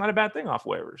 and that's not a bad thing off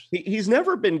waivers. He's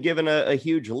never been given a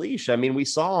huge leash. I mean, we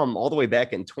saw him all the way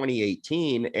back in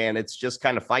 2018, and it's just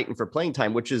kind of fighting for playing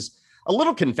time, which is a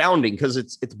little confounding because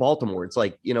it's Baltimore. It's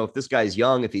like, you know, if this guy's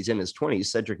young, if he's in his 20s,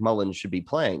 Cedric Mullins should be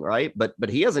playing, right? But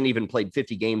he hasn't even played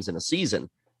 50 games in a season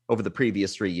over the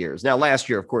previous 3 years. Now, last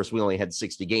year, of course, we only had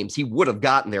 60 games. He would have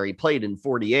gotten there. He played in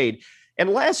 48. And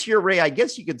last year, Ray, I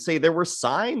guess you could say there were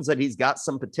signs that he's got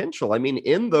some potential. I mean,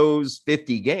 in those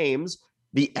 50 games,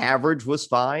 the average was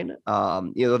fine.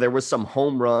 You know, there was some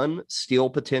home run steal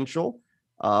potential.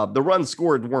 The runs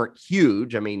scored weren't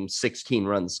huge. I mean, 16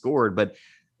 runs scored, but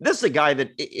this is a guy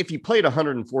that if he played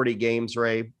 140 games,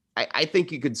 Ray, I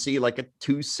think you could see like a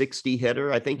 260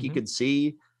 hitter. I think you could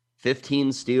see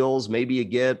 15 steals, maybe you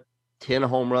get 10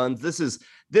 home runs. This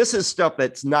is stuff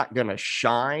that's not going to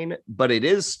shine, but it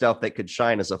is stuff that could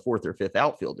shine as a fourth or fifth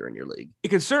outfielder in your league. It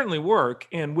could certainly work.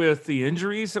 And with the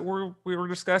injuries that we were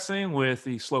discussing, with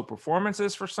the slow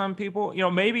performances for some people, you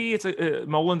know, maybe it's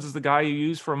Mullins is the guy you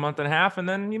use for a month and a half and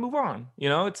then you move on. You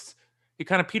know, he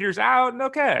kind of peters out and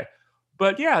okay.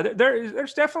 But yeah,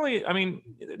 there's definitely, I mean,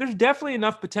 there's definitely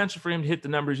enough potential for him to hit the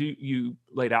numbers you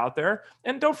laid out there.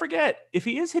 And don't forget, if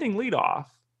he is hitting leadoff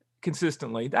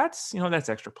consistently, that's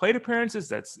extra plate appearances,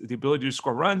 that's the ability to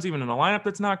score runs even in a lineup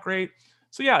that's not great.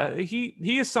 So yeah,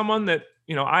 he is someone that,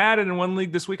 you know, I added in one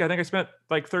league this week. I think I spent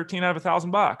like 13 out of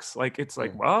 $1,000. Like, it's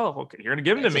like, well, okay, you're gonna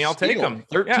give him to me, I'll take him.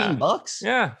 $13.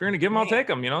 Yeah, if you're gonna give him, I'll take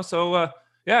him. You know, so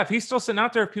yeah, if he's still sitting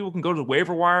out there, if people can go to the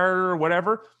waiver wire or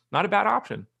whatever, not a bad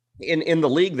option. In the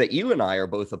league that you and I are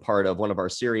both a part of, one of our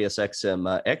Sirius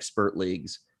XM expert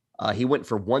leagues, he went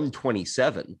for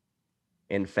 127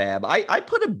 in Fab. I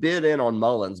put a bid in on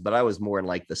Mullins, but I was more in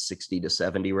like the 60 to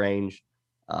 70 range.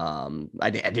 I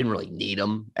didn't really need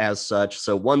him as such.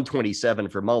 So 127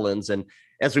 for Mullins. And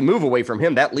as we move away from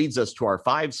him, that leads us to our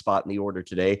 5 spot in the order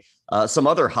today. Some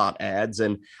other hot ads.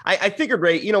 And I figured,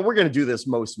 Ray, you know, we're going to do this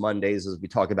most Mondays as we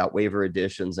talk about waiver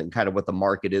additions and kind of what the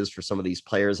market is for some of these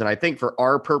players. And I think for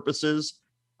our purposes,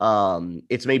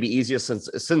 it's maybe easiest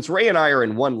since Ray and I are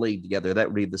in one league together, that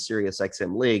would be the Sirius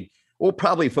XM league. We'll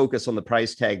probably focus on the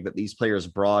price tag that these players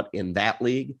brought in that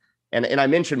league. And I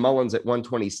mentioned Mullins at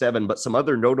 127, but some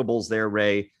other notables there,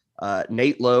 Ray.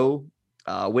 Nate Lowe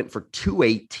went for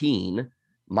 218.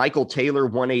 Michael Taylor,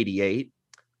 188.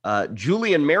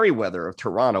 Julian Merriweather of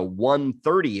Toronto,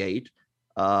 138.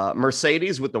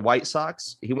 Mercedes with the White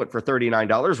Sox, he went for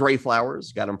 $39. Ray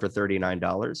Flowers got him for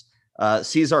 $39.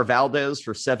 Cesar Valdez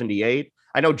for 78.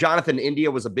 I know Jonathan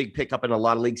India was a big pickup in a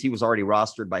lot of leagues. He was already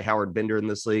rostered by Howard Bender in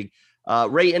this league.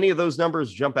 Ray, any of those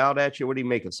numbers jump out at you? What do you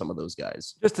make of some of those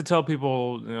guys? Just to tell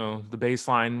people, you know, the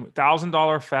baseline,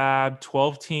 $1,000 Fab,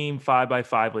 12-team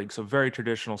 5x5 league. So very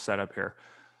traditional setup here.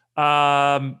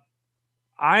 Tom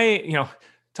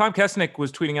Kesnick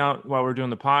was tweeting out while we were doing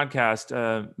the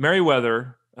podcast,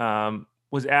 Merriweather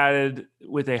was added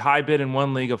with a high bid in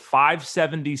one league of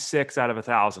 576 out of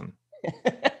 1,000.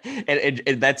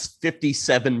 and that's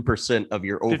 57% of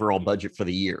your overall budget for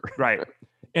the year. Right.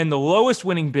 And the lowest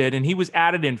winning bid, and he was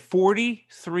added in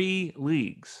 43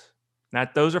 leagues.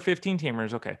 Those are 15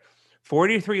 teamers. Okay.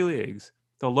 43 leagues.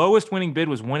 The lowest winning bid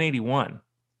was 181.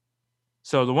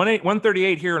 So the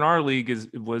 138 here in our league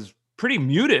was pretty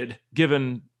muted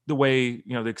given the way,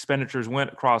 you know, the expenditures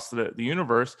went across the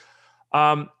universe.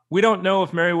 We don't know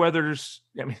if Merriweather's,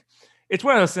 I mean, it's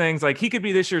one of those things like he could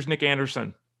be this year's Nick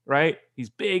Anderson, right? He's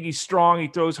big, he's strong, he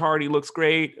throws hard, he looks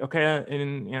great. Okay.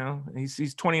 And, you know,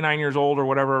 he's 29 years old or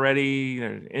whatever already.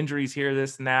 There's injuries here,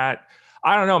 this and that.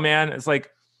 I don't know, man. It's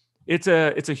like, it's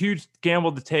a huge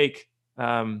gamble to take.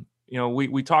 You know,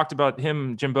 we talked about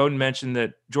him. Jim Bowden mentioned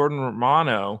that Jordan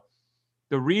Romano,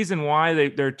 the reason why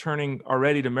they're turning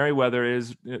already to Merriweather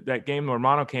is that game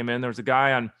Romano came in. There was a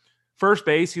guy on first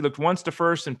base. He looked once to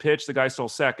first and pitched. The guy stole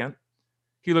second.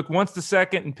 He looked once to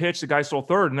second and pitched. The guy stole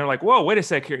third. And they're like, whoa, wait a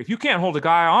sec here. If you can't hold a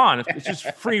guy on, it's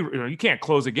just free. You know, you can't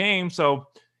close a game. So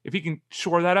if he can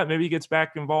shore that up, maybe he gets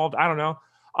back involved. I don't know.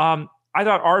 I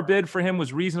thought our bid for him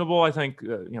was reasonable. I think,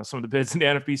 you know, some of the bids in the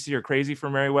NFBC are crazy for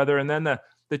Merriweather. And then the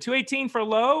 218 for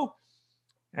Lowe,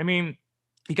 I mean,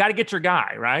 you got to get your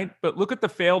guy, right? But look at the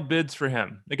failed bids for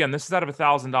him. Again, this is out of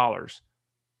 $1,000.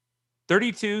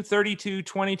 32, 32,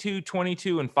 22,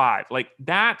 22, and 5. Like,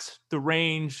 that's the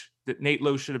range that Nate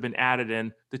Lowe should have been added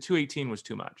in. The 218 was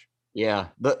too much. Yeah.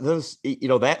 Those, you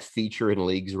know, that feature in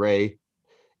leagues, Ray,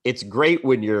 it's great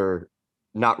when you're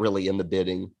not really in the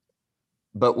bidding,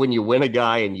 but when you win a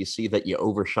guy and you see that you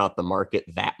overshot the market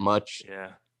that much, yeah,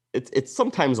 it's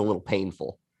sometimes a little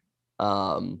painful.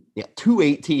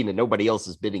 218 and nobody else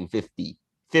is bidding 50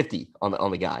 50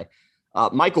 on the guy.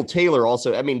 Michael Taylor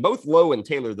also, I mean, both Lowe and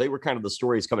Taylor, they were kind of the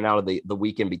stories coming out of the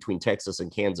weekend between Texas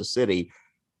and Kansas City.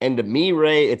 And to me,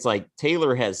 Ray, it's like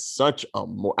Taylor has such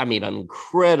an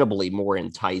incredibly more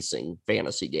enticing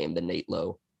fantasy game than Nate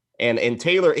Lowe. And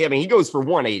Taylor, I mean, he goes for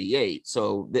 188.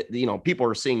 So, people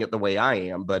are seeing it the way I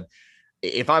am. But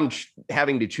if I'm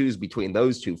having to choose between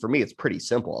those two, for me, it's pretty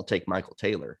simple. I'll take Michael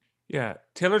Taylor. Yeah.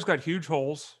 Taylor's got huge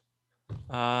holes,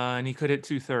 and he could hit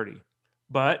 230.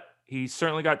 But he's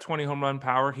certainly got 20 home run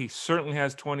power. He certainly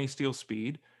has 20 steal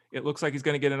speed. It looks like he's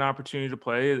going to get an opportunity to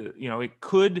play. It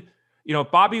could,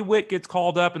 if Bobby Witt gets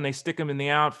called up and they stick him in the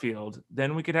outfield,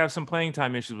 then we could have some playing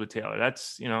time issues with Taylor.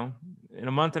 That's, in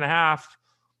a month and a half,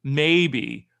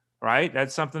 maybe, right?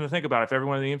 That's something to think about. If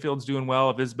everyone in the infield's doing well,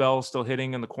 if Isbell's still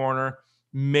hitting in the corner,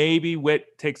 maybe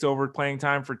Witt takes over playing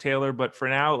time for Taylor. But for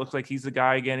now, it looks like he's the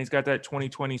guy again. He's got that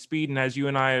 20-20 speed. And as you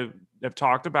and I have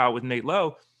talked about with Nate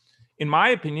Lowe, in my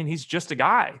opinion, he's just a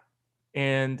guy.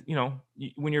 And,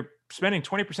 when you're spending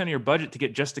 20% of your budget to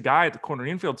get just a guy at the corner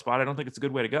infield spot, I don't think it's a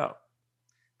good way to go.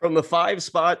 From the 5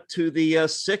 spot to the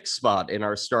 6 spot in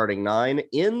our starting 9,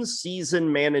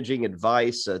 in-season managing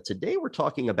advice. Today, we're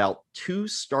talking about 2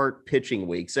 start pitching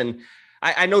weeks. And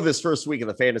I know this first week of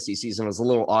the fantasy season was a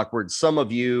little awkward. Some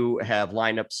of you have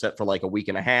lineups set for like a week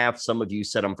and a half. Some of you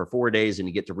set them for 4 days and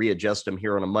you get to readjust them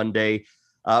here on a Monday.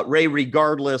 Ray,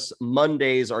 regardless,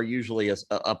 Mondays are usually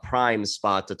a prime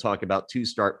spot to talk about 2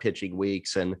 start pitching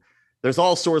weeks. And there's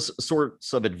all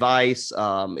sorts of advice.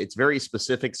 It's very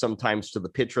specific sometimes to the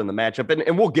pitcher and the matchup.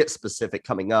 And we'll get specific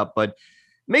coming up, but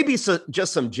maybe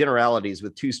just some generalities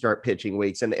with 2 start pitching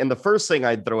weeks. And the first thing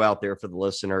I'd throw out there for the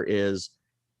listener is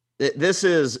this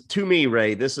is, to me,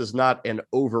 Ray, this is not an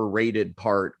overrated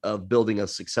part of building a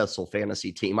successful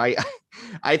fantasy team.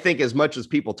 I think as much as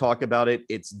people talk about it,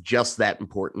 it's just that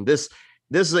important. This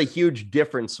is a huge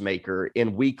difference maker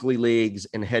in weekly leagues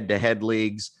and head-to-head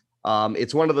leagues.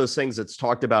 It's one of those things that's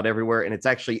talked about everywhere, and it's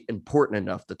actually important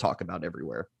enough to talk about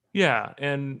everywhere. Yeah,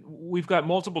 and we've got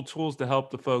multiple tools to help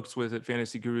the folks with at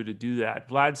Fantasy Guru to do that.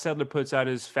 Vlad Sedler puts out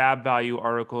his Fab Value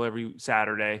article every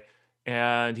Saturday,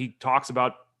 and he talks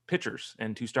about pitchers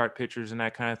and 2 start pitchers and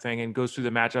that kind of thing, and goes through the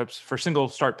matchups for single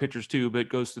start pitchers too, but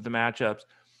goes through the matchups.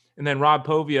 And then Rob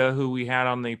Povia, who we had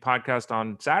on the podcast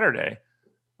on Saturday,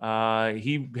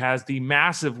 he has the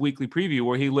massive weekly preview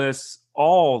where he lists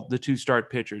all the 2 start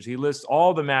pitchers. He lists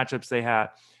all the matchups they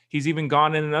have. He's even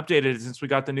gone in and updated it since we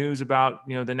got the news about,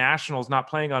 the Nationals not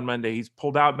playing on Monday. He's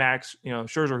pulled out Max,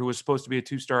 Scherzer, who was supposed to be a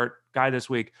 2 start guy this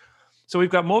week. So we've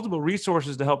got multiple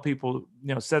resources to help people,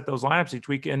 set those lineups each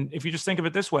week. And if you just think of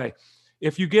it this way,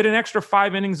 if you get an extra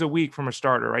 5 innings a week from a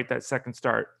starter, right, that second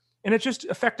start, and it's just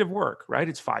effective work, right?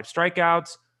 It's 5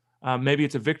 strikeouts. Maybe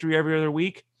it's a victory every other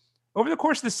week. Over the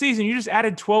course of the season, you just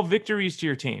added 12 victories to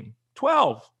your team.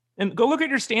 12. And go look at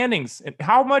your standings and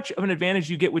how much of an advantage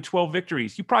you get with 12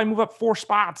 victories. You probably move up 4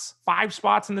 spots, 5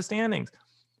 spots in the standings.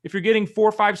 If you're getting 4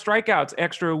 or 5 strikeouts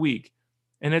extra a week,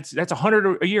 and that's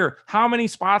 100 a year, how many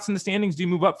spots in the standings do you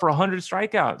move up for 100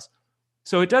 strikeouts?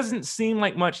 So it doesn't seem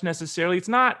like much necessarily. It's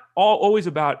not always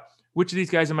about which of these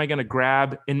guys am I going to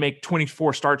grab and make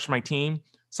 24 starts for my team.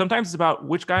 Sometimes it's about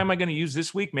which guy am I going to use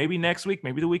this week, maybe next week,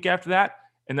 maybe the week after that,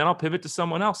 and then I'll pivot to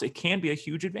someone else. It can be a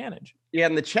huge advantage. Yeah,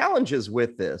 and the challenges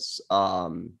with this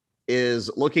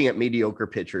is looking at mediocre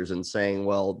pitchers and saying,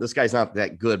 well, this guy's not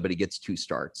that good, but he gets 2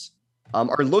 starts.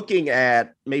 Are looking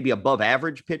at maybe above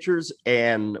average pitchers,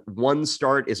 and 1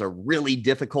 start is a really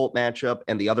difficult matchup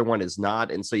and the other one is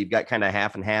not. And so you've got kind of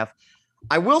half and half.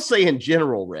 I will say in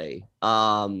general, Ray,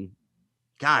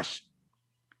 75,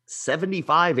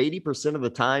 80% of the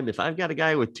time, if I've got a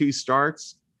guy with 2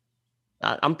 starts,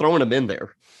 I'm throwing him in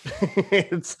there.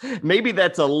 Maybe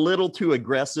that's a little too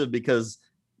aggressive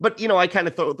but I kind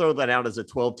of throw that out as a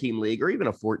 12-team league or even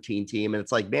a 14-team. And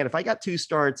it's like, man, if I got 2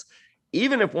 starts,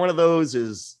 even if one of those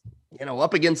is,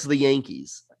 up against the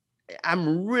Yankees,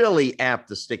 I'm really apt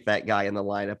to stick that guy in the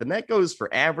lineup. And that goes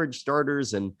for average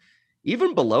starters and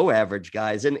even below average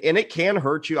guys. And it can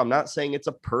hurt you. I'm not saying it's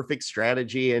a perfect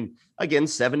strategy. And again,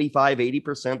 75,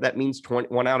 80%, that means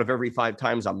 1 out of every 5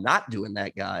 times I'm not doing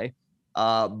that guy.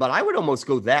 But I would almost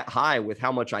go that high with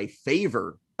how much I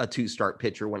favor a 2 start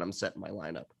pitcher when I'm setting my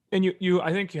lineup. And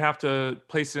I think you have to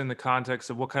place it in the context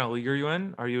of what kind of league are you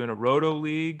in? Are you in a roto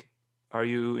league? Are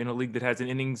you in a league that has an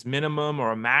innings minimum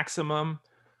or a maximum?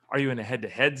 Are you in a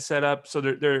head-to-head setup? So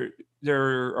there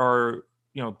are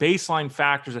baseline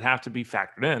factors that have to be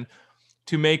factored in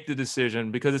to make the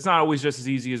decision, because it's not always just as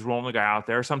easy as rolling the guy out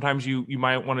there. Sometimes you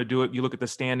might want to do it. You look at the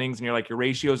standings and you're like, your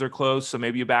ratios are close, so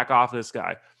maybe you back off this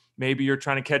guy. Maybe you're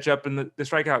trying to catch up in the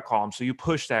strikeout column, so you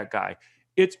push that guy.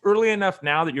 it's early enough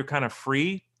now that you're kind of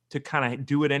free to kind of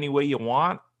do it any way you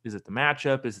want. Is it the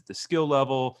matchup? Is it the skill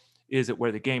level? Is it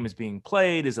where the game is being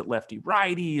played? Is it lefty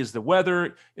righty? Is the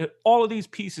weather? All of these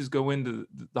pieces go into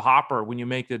the hopper when you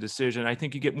make the decision. I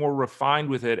think you get more refined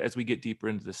with it as we get deeper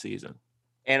into the season.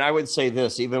 And I would say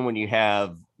this, even when you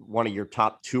have one of your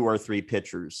top 2 or 3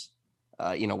 pitchers,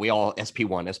 we all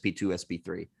SP1, SP2,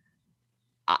 SP3.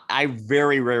 I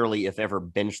very rarely, if ever,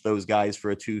 bench those guys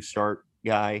for a 2-start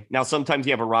guy. Now, sometimes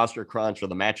you have a roster crunch or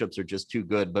the matchups are just too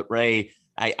good. But Ray,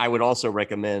 I would also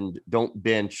recommend don't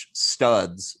bench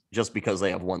studs just because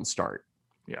they have 1 start.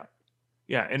 Yeah.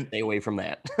 Yeah. And stay away from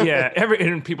that. Yeah.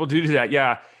 And people do that.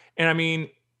 Yeah. And I mean,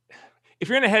 if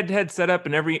you're in a head-to-head setup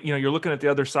and you're looking at the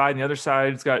other side and the other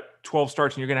side's got 12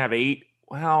 starts and you're going to have 8.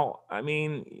 Well, I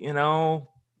mean,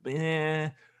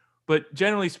 but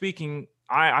generally speaking,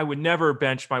 I would never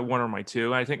bench my 1 or my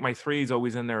 2. I think my 3 is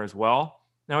always in there as well.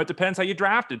 Now, it depends how you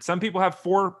drafted. Some people have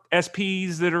 4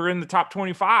 SPs that are in the top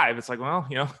 25. It's like, well,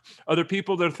 other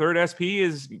people, their 3rd SP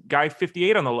is guy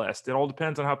 58 on the list. It all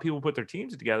depends on how people put their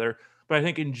teams together. But I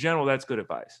think in general, that's good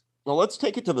advice. Well, let's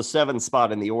take it to the 7th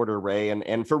spot in the order, Ray.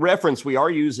 And for reference, we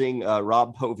are using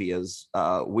Rob Povia's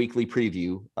weekly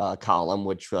preview column,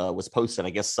 which was posted, I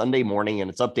guess, Sunday morning, and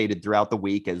it's updated throughout the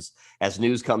week as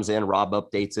news comes in. Rob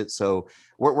updates it. So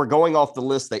we're going off the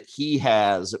list that he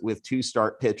has with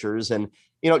 2-start pitchers. And,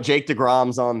 Jake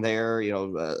DeGrom's on there,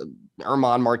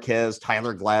 German Marquez,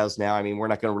 Tyler Glasnow. I mean, we're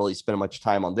not going to really spend much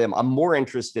time on them. I'm more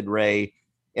interested, Ray,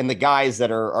 and the guys that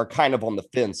are kind of on the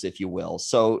fence, if you will.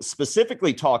 So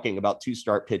specifically talking about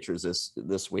 2-start pitchers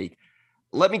this week,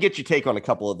 let me get your take on a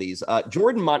couple of these.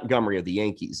 Jordan Montgomery of the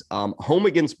Yankees, home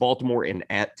against Baltimore and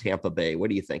at Tampa Bay. What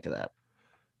do you think of that?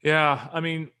 Yeah, I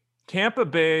mean, Tampa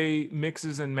Bay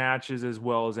mixes and matches as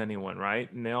well as anyone,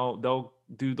 right? And they'll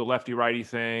do the lefty righty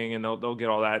thing, and they'll get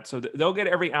all that. So they'll get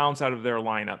every ounce out of their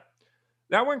lineup.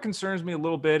 That one concerns me a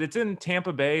little bit. It's in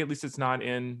Tampa Bay. At least it's not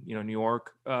in, New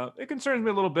York. It concerns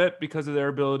me a little bit because of their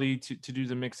ability to do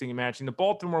the mixing and matching. The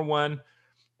Baltimore one,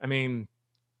 I mean,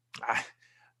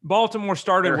 Baltimore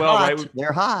started well, right?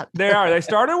 They're hot. They are. They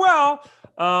started well.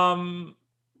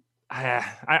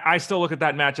 I still look at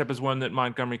that matchup as one that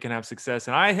Montgomery can have success.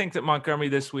 And I think that Montgomery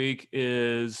this week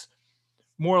is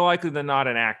more likely than not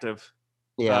an active.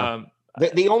 Yeah.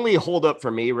 The only holdup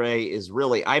for me, Ray, is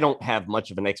really I don't have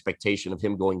much of an expectation of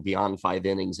him going beyond 5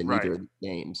 innings in either of the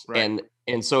games. Right.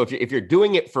 And so if you're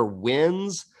doing it for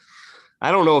wins,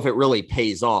 I don't know if it really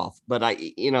pays off. But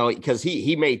because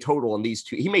he may total in these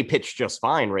 2, he may pitch just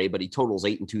fine, Ray, but he totals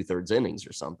 8 2/3 innings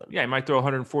or something. Yeah, he might throw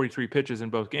 143 pitches in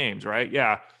both games, right?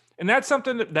 Yeah. And that's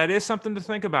something that is something to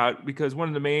think about, because one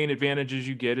of the main advantages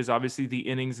you get is obviously the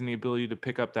innings and the ability to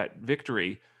pick up that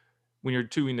victory when you're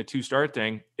doing the 2-start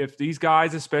thing. If these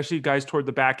guys, especially guys toward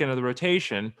the back end of the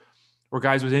rotation, or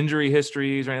guys with injury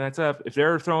histories or any of that stuff, if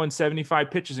they're throwing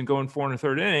 75 pitches and going 4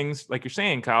 1/3 innings, like you're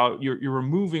saying, Kyle, you're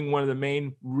removing one of the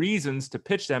main reasons to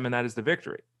pitch them, and that is the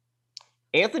victory.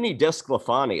 Anthony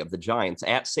DeSclafani of the Giants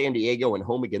at San Diego and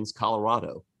home against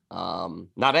Colorado.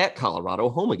 Not at Colorado,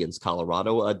 home against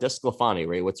Colorado. DeSclafani,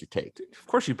 Ray, what's your take? Of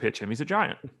course you pitch him. He's a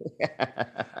Giant.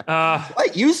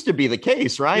 It used to be the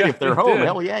case, right? Yeah, if they're home,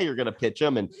 hell yeah, you're going to pitch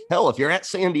them. And hell, if you're at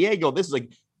San Diego, this is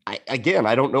I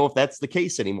don't know if that's the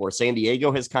case anymore. San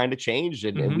Diego has kind of changed,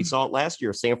 and we saw it last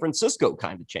year. San Francisco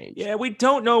kind of changed. Yeah, we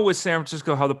don't know with San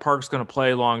Francisco how the park's going to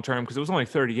play long term, because it was only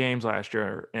 30 games last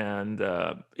year, and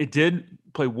it did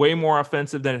play way more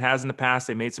offensive than it has in the past.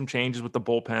 They made some changes with the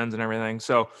bullpens and everything,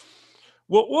 so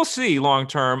we'll see long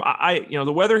term.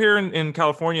 The weather here in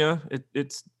California,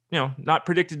 it's not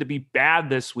predicted to be bad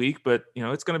this week, but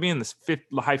it's going to be in the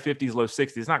high 50s, low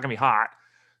 60s. It's not going to be hot.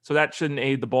 So that shouldn't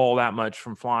aid the ball that much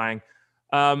from flying.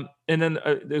 And then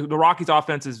the Rockies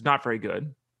offense is not very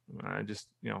good.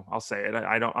 I'll say it.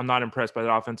 I'm not impressed by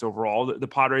the offense overall. The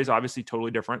Padres obviously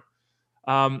totally different.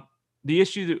 The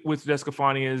issue with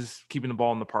DeSclafani is keeping the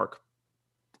ball in the park,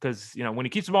 because when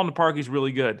he keeps the ball in the park, he's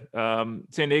really good.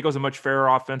 San Diego's a much fairer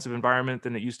offensive environment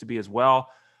than it used to be as well.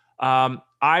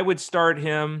 I would start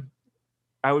him.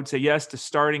 I would say yes to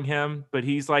starting him, but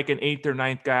he's like an 8th or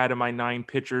 9th guy out of my 9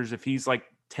 pitchers. If he's like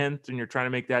 10th and you're trying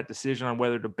to make that decision on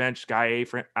whether to bench guy A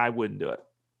for him, I wouldn't do it.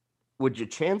 Would you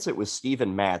chance it with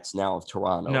Steven Matz now of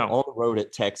Toronto? No. On the road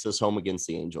at Texas, home against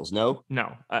the Angels? No?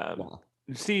 No.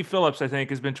 Steve Phillips, I think,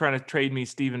 has been trying to trade me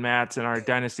Steven Matz in our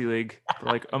Dynasty League.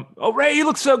 Like, Ray, you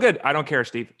look so good. I don't care,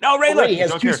 Steve. No, Ray, look. He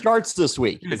has 2 starts this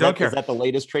week. Is that the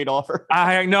latest trade offer?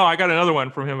 I got another one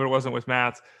from him, but it wasn't with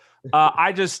Matz.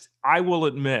 I will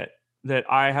admit that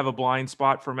I have a blind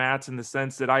spot for Matz in the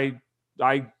sense that I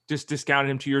just discounted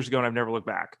him 2 years ago and I've never looked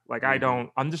back. Like,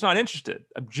 I'm just not interested.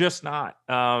 I'm just not.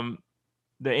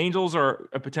 The Angels are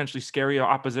a potentially scary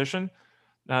opposition.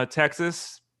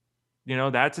 Texas,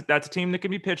 that's a team that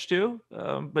can be pitched to.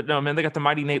 But no, man, they got the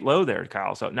mighty Nate Lowe there,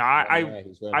 Kyle. So no,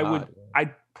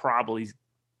 I'd probably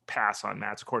pass on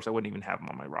Matz. Of course, I wouldn't even have him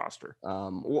on my roster.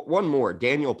 One more,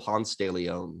 Daniel Ponce de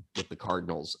Leon with the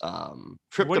Cardinals.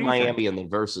 Trip to Miami and then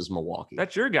versus Milwaukee.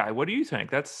 That's your guy. What do you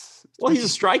think? He's a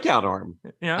strikeout arm.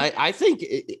 Yeah, I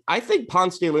think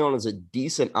Ponce de Leon is a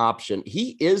decent option.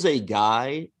 He is a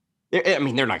guy. I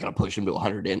mean, they're not going to push him to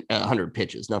 100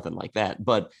 pitches, nothing like that.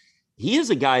 But he is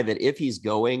a guy that if he's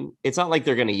going, it's not like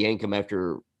they're going to yank him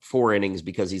after 4 innings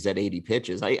because he's at 80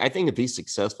 pitches. I think if he's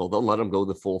successful, they'll let him go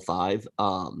the full 5.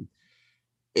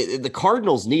 The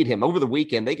Cardinals need him. Over the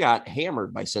weekend, they got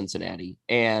hammered by Cincinnati,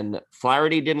 and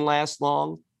Flaherty didn't last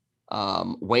long.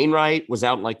 Wainwright was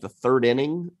out in like the 3rd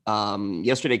inning.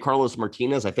 Yesterday, Carlos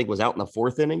Martinez, I think, was out in the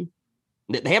 4th inning.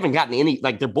 They haven't gotten any,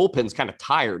 like their bullpen's kind of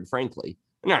tired, frankly.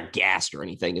 They're not gassed or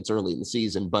anything. It's early in the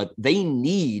season, but they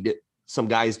need some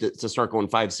guys to start going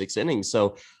 5-6 innings.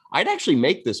 So I'd actually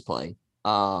make this play.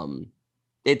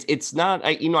 It's not,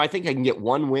 I think I can get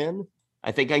 1 win.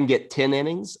 I think I can get 10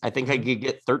 innings. I think I could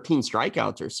get 13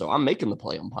 strikeouts or so. I'm making the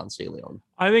play on Ponce de Leon.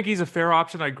 I think he's a fair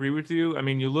option. I agree with you. I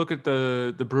mean, you look at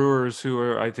the Brewers, who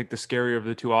are, I think, the scarier of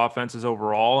the 2 offenses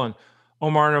overall, and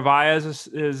Omar Narvaez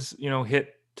is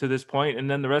hit to this point, and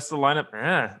then the rest of the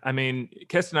lineup, I mean,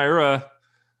 Castanera,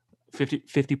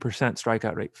 50%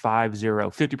 strikeout rate,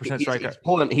 50%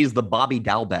 strikeout. He's the Bobby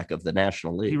Dalbec of the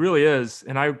National League. He really is.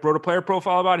 And I wrote a player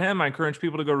profile about him. I encourage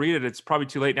people to go read it. It's probably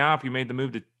too late now if you made the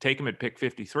move to take him at pick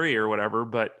 53 or whatever,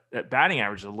 but that batting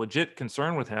average is a legit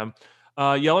concern with him.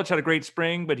 Yelich had a great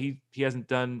spring, but he hasn't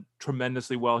done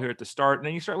tremendously well here at the start. And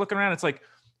then you start looking around, it's like,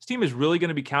 this team is really going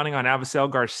to be counting on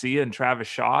Avisail Garcia and Travis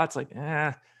Shaw. It's like,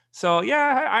 So,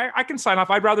 yeah, I can sign off.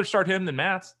 I'd rather start him than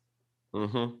Matz.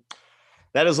 Mm-hmm.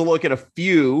 That is a look at a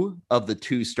few of the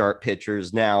 2-start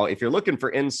pitchers. Now, if you're looking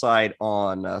for insight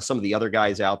on some of the other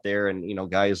guys out there, and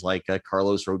guys like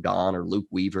Carlos Rodon or Luke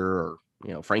Weaver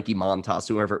or Frankie Montas,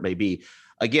 whoever it may be,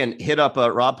 again, hit up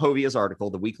Rob Povia's article,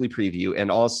 the weekly preview, and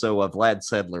also Vlad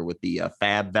Sedler with the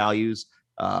FAB values.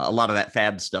 A lot of that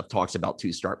FAB stuff talks about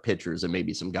 2-start pitchers and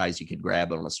maybe some guys you could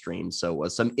grab on a stream. So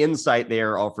some insight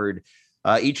there offered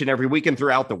each and every week and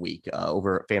throughout the week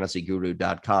over at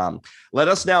fantasyguru.com. Let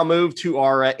us now move to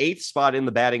our 8th spot in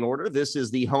the batting order. This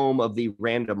is the home of the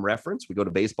random reference. We go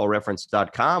to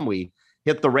baseballreference.com. We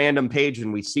hit the random page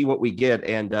and we see what we get.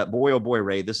 And boy, oh boy,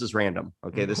 Ray, this is random.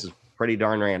 Okay, this is pretty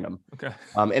darn random. Okay.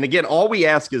 And again, all we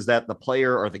ask is that the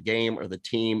player or the game or the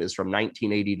team is from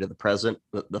 1980 to the present,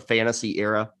 the fantasy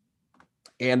era.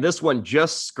 And this one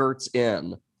just skirts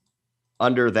in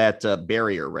under that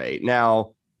barrier, Ray.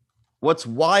 Now, what's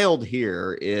wild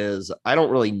here is I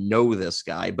don't really know this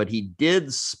guy, but he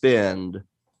did spend,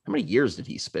 how many years did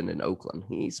he spend in Oakland?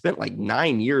 He spent like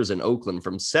 9 years in Oakland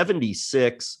from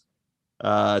 76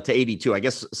 to 82, I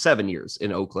guess 7 years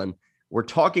in Oakland. We're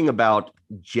talking about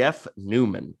Jeff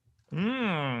Newman.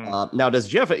 Now,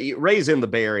 does Ray's in the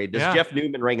Bay Area? Does Jeff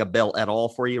Newman ring a bell at all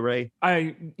for you, Ray?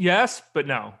 Yes, but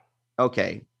no.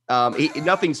 Okay.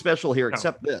 Nothing special here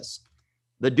except this.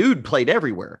 The dude played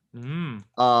everywhere.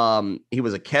 He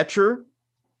was a catcher.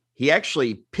 He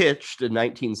actually pitched in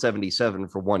 1977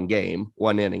 for 1 game,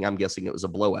 1 inning. I'm guessing it was a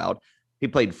blowout. He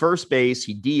played first base.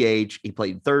 He DH. He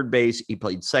played third base. He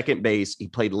played second base. He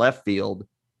played left field.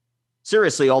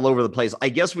 Seriously, all over the place. I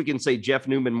guess we can say Jeff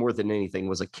Newman, more than anything,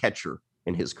 was a catcher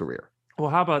in his career. Well,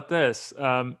 how about this?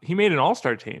 He made an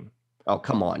all-star team. Oh,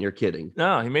 come on. You're kidding.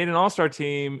 No, he made an all-star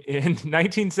team in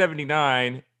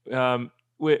 1979.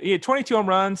 He had 22 home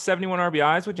runs, 71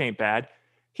 RBIs, which ain't bad.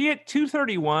 He hit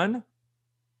 231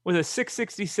 with a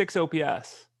 666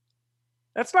 OPS.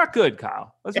 That's not good,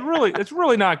 Kyle. That's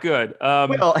really not good.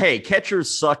 Well, hey,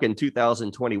 catchers suck in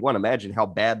 2021. Imagine how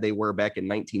bad they were back in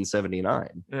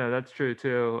 1979. Yeah, that's true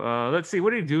too. Let's see. What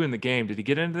did he do in the game? Did he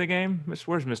get into the game?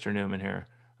 Where's Mr. Newman here?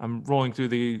 I'm rolling through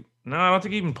no, I don't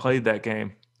think he even played that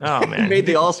game. Oh, man. He made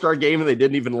the All-Star game and they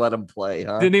didn't even let him play,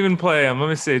 huh? Didn't even play him. Let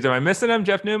me see. Am I missing him?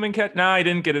 Jeff Newman? No, he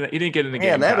didn't get in. He didn't get in the game.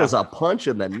 Man, that is a punch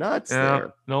in the nuts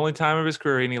there. The only time of his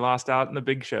career, and he lost out in the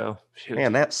big show. Shoot.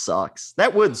 Man, that sucks.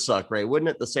 That would suck, Ray, wouldn't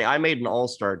it? To say I made an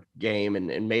All-Star game and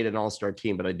made an All-Star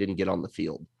team, but I didn't get on the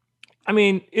field. I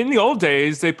mean, in the old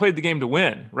days, they played the game to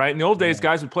win, right? In the old days,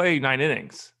 guys would play 9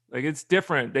 innings. Like, it's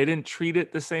different. They didn't treat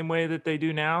it the same way that they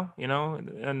do now,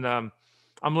 And I'm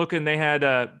looking, they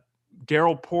had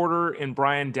Darryl Porter and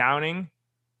Brian Downing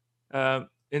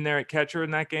in there at catcher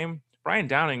in that game. Brian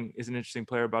Downing is an interesting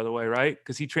player, by the way, right?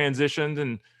 Because he transitioned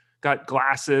and got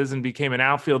glasses and became an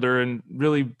outfielder and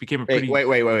really became a pretty...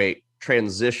 Wait.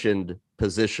 transitioned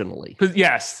positionally.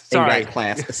 Yes, sorry. In that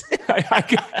classes.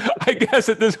 I guess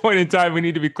at this point in time, we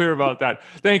need to be clear about that.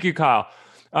 Thank you, Kyle.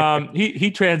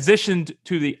 He transitioned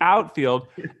to the outfield,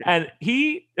 and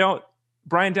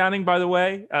Brian Downing, by the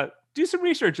way, do some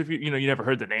research if you never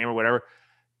heard the name or whatever.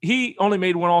 He only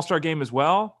made one All-Star game as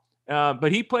well,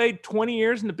 but he played 20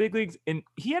 years in the big leagues, and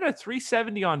he had a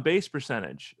 370 on base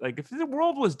percentage. Like, if the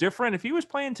world was different, if he was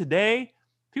playing today,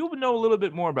 people would know a little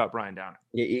bit more about Brian Downing.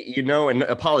 And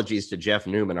apologies to Jeff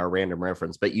Newman, our random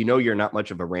reference, but you're not much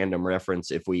of a random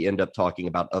reference if we end up talking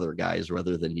about other guys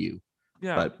rather than you.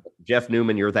 Yeah. But Jeff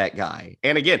Newman, you're that guy.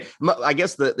 And again, I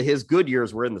guess his good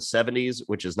years were in the 70s,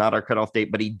 which is not our cutoff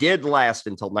date, but he did last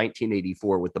until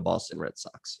 1984 with the Boston Red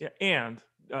Sox. Yeah, and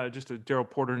just a Darryl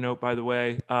Porter note, by the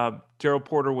way. Darryl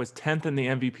Porter was 10th in the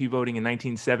MVP voting in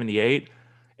 1978.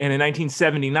 And in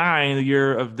 1979, the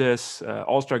year of this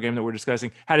All-Star game that we're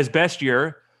discussing, had his best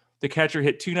year. The catcher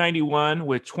hit 291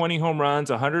 with 20 home runs,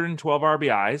 112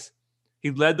 RBIs. He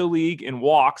led the league in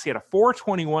walks. He had a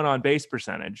 421 on base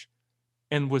percentage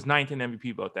and was 9th in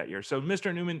MVP vote that year. So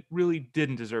Mr. Newman really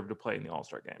didn't deserve to play in the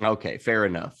All-Star game. Okay, fair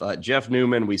enough. Jeff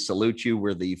Newman, we salute you.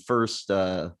 We're the first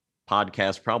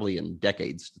podcast probably in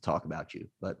decades to talk about you,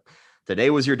 but today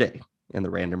was your day in the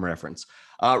random reference.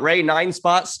 Ray,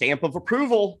 9-spot stamp of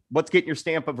approval. What's getting your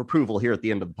stamp of approval here at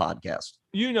the end of the podcast?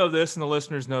 You know this, and the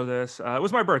listeners know this. It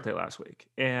was my birthday last week,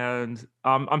 and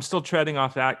I'm still treading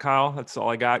off that, Kyle. That's all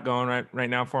I got going right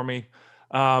now for me.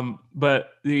 But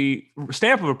the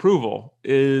stamp of approval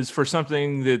is for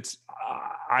something that's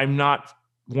I'm not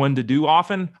one to do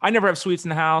often. I never have sweets in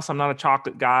the house. I'm not a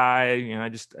chocolate guy. I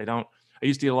used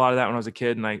to eat a lot of that when I was a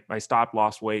kid, and I stopped,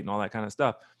 lost weight, and all that kind of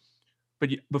stuff. But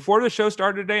before the show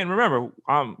started today, and remember,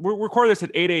 we're recording this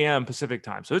at 8 a.m. Pacific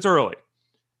time, so it's early.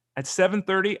 At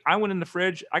 7:30, I went in the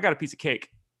fridge. I got a piece of cake.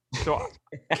 So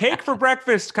cake for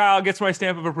breakfast, Kyle, gets my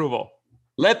stamp of approval.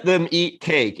 Let them eat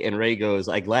cake. And Ray goes,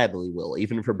 I gladly will,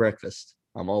 even for breakfast.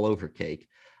 I'm all over cake.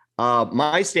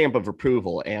 My stamp of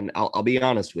approval, and I'll be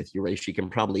honest with you, Ray, she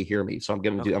can probably hear me. So I'm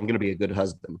going to be a good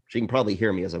husband. She can probably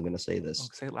hear me as I'm going to say this.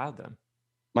 Say it loud then.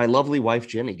 My lovely wife,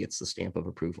 Jenny, gets the stamp of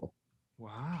approval.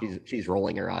 Wow. She's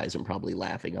rolling her eyes and probably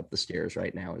laughing up the stairs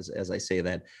right now as I say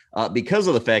that, because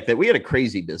of the fact that we had a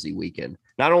crazy busy weekend.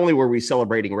 Not only were we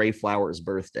celebrating Ray Flowers'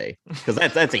 birthday, because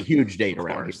that's a huge date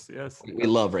around here. Yes. We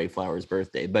love Ray Flowers'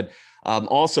 birthday, but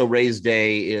also Ray's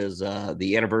day is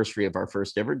the anniversary of our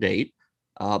first ever date.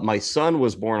 My son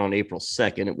was born on April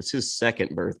 2nd. It was his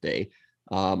second birthday.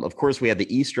 Of course, we had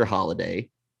the Easter holiday.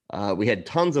 We had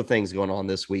tons of things going on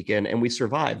this weekend, and we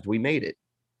survived. We made it.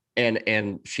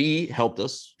 And she helped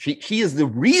us. She is the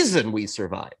reason we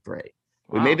survived, Ray.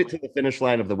 We made it to the finish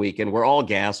line of the weekend. We're all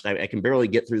gassed. I can barely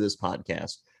get through this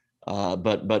podcast.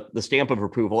 But the stamp of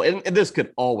approval, and this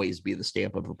could always be the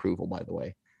stamp of approval, by the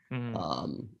way.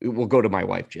 Mm-hmm. It will go to my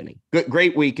wife, Jenny.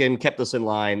 Great weekend, kept us in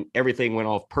line. Everything went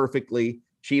off perfectly.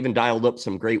 She even dialed up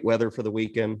some great weather for the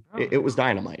weekend. It was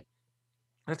dynamite.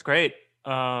 That's great.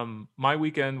 My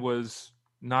weekend was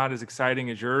not as exciting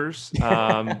as yours.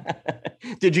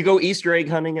 Did you go Easter egg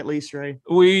hunting at least, Ray?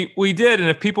 We did. And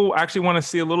if people actually want to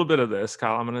see a little bit of this,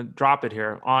 Kyle, I'm going to drop it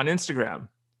here on Instagram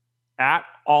at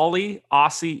Ollie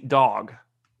Aussie Dog.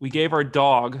 We gave our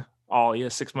dog, Ollie, a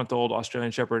 6-month-old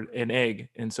Australian Shepherd, an egg.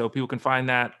 And so people can find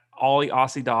that Ollie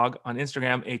Aussie Dog on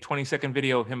Instagram, a 20-second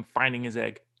video of him finding his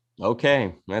egg.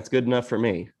 Okay. That's good enough for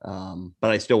me. But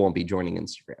I still won't be joining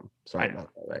Instagram. Sorry about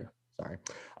that, Ray. Sorry.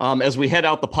 As we head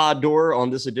out the pod door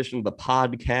on this edition of the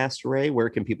podcast, Ray,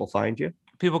 where can people find you?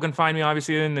 People can find me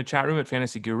obviously in the chat room at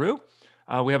Fantasy Guru.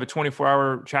 We have a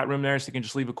 24-hour chat room there, so you can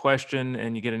just leave a question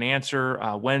and you get an answer.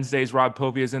 Wednesdays, Rob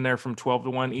Povia is in there from 12 to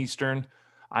 1 Eastern.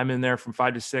 I'm in there from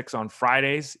 5 to 6 on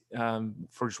Fridays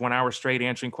for just 1 hour straight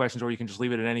answering questions, or you can just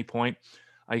leave it at any point.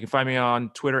 You can find me on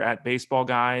Twitter at Baseball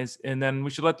Guys. And then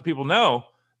we should let the people know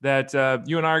that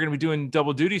you and I are going to be doing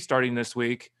double duty starting this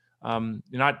week.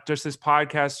 Not just this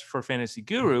podcast for Fantasy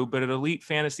Guru, but at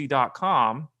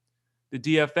elitefantasy.com, the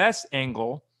DFS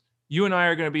angle, you and I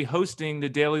are going to be hosting the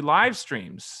daily live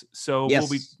streams. So yes.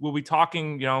 we'll be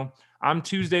talking, I'm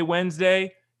Tuesday,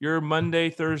 Wednesday, you're Monday,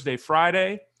 Thursday,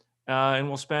 Friday. And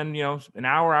we'll spend, an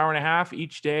hour and a half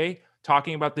each day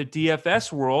talking about the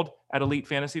DFS world at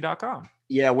elitefantasy.com.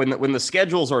 Yeah, when the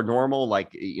schedules are normal,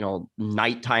 like,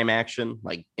 nighttime action,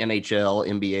 like NHL,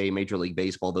 NBA, Major League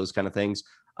Baseball, those kind of things,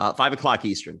 5 o'clock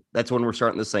Eastern. That's when we're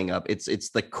starting this thing up. It's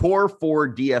the Core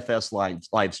 4 DFS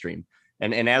live stream.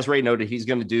 And as Ray noted, he's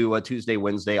going to do Tuesday,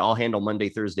 Wednesday. I'll handle Monday,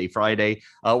 Thursday, Friday.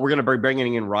 We're going to be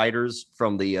bringing in writers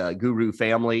from the Guru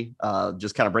family,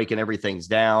 just kind of breaking everything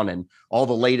down and all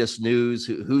the latest news,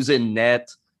 who's in net,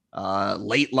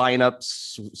 late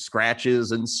lineups,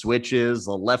 scratches and switches,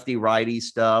 the lefty righty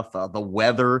stuff, the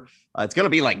weather. It's going to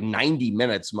be like 90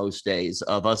 minutes most days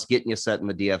of us getting you set in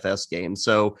the DFS game.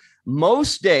 So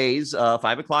most days, 5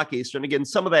 o'clock Eastern. Again,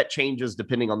 some of that changes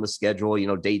depending on the schedule,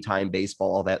 daytime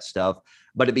baseball, all that stuff.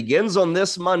 But it begins on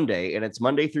this Monday, and it's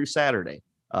Monday through Saturday.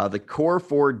 The Core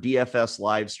 4 DFS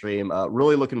live stream.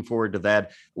 Really looking forward to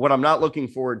that. What I'm not looking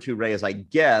forward to, Ray, is I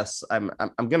guess I'm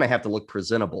going to have to look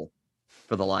presentable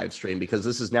for the live stream because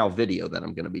this is now video that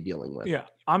I'm going to be dealing with. Yeah,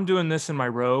 I'm doing this in my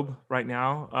robe right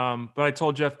now. But I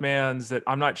told Jeff Manns that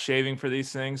I'm not shaving for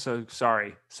these things, so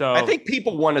sorry. So I think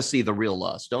people want to see the real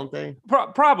us, don't they?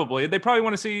 Probably. They probably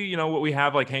want to see, what we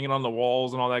have like hanging on the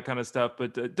walls and all that kind of stuff.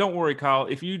 But don't worry, Kyle.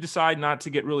 If you decide not to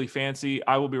get really fancy,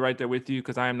 I will be right there with you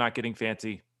because I am not getting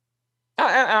fancy.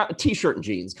 T-shirt and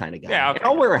jeans kind of guy. Yeah, okay.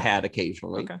 I'll wear a hat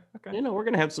occasionally. Okay. We're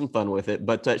going to have some fun with it,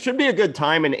 but it should be a good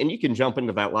time. And you can jump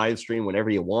into that live stream whenever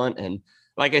you want. And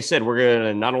like I said, we're going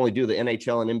to not only do the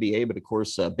NHL and NBA, but of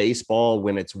course, baseball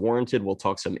when it's warranted. We'll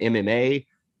talk some MMA.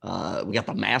 We got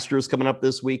the Masters coming up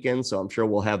this weekend, so I'm sure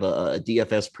we'll have a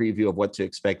DFS preview of what to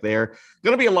expect there.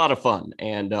 Going to be a lot of fun.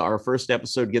 And our first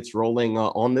episode gets rolling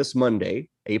on this Monday,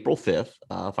 April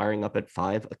 5th, firing up at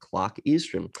 5 o'clock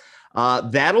Eastern.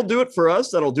 That'll do it for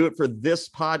us. That'll do it for this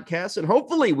podcast. And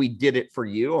hopefully we did it for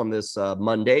you on this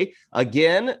Monday.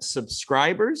 Again,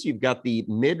 subscribers, you've got the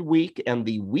midweek and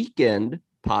the weekend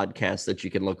podcast that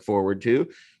you can look forward to.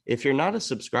 If you're not a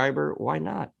subscriber, why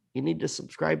not? You need to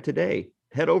subscribe today.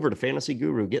 Head over to Fantasy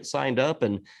Guru, get signed up,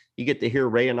 and you get to hear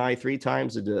Ray and I 3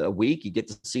 times a week. You get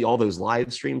to see all those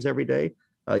live streams every day.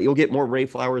 You'll get more Ray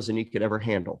Flowers than you could ever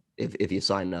handle if you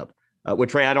sign up.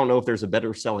 Which, Ray, I don't know if there's a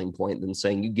better selling point than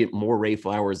saying you get more Ray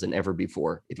Flowers than ever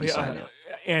before if you sign up.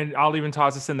 And I'll even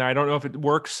toss this in there. I don't know if it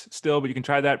works still, but you can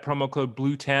try that promo code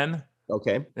BLUE10.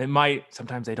 Okay. It might.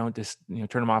 Sometimes they don't just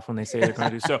turn them off when they say they're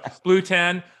going to do. So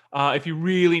BLUE10, if you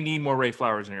really need more Ray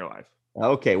Flowers in your life.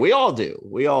 Okay, we all do.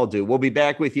 We'll be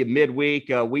back with you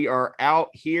midweek. We are out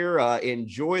here.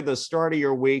 Enjoy the start of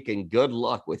your week and good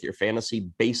luck with your fantasy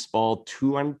baseball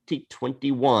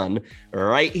 2021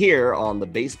 right here on the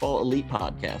Baseball Elite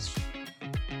Podcast.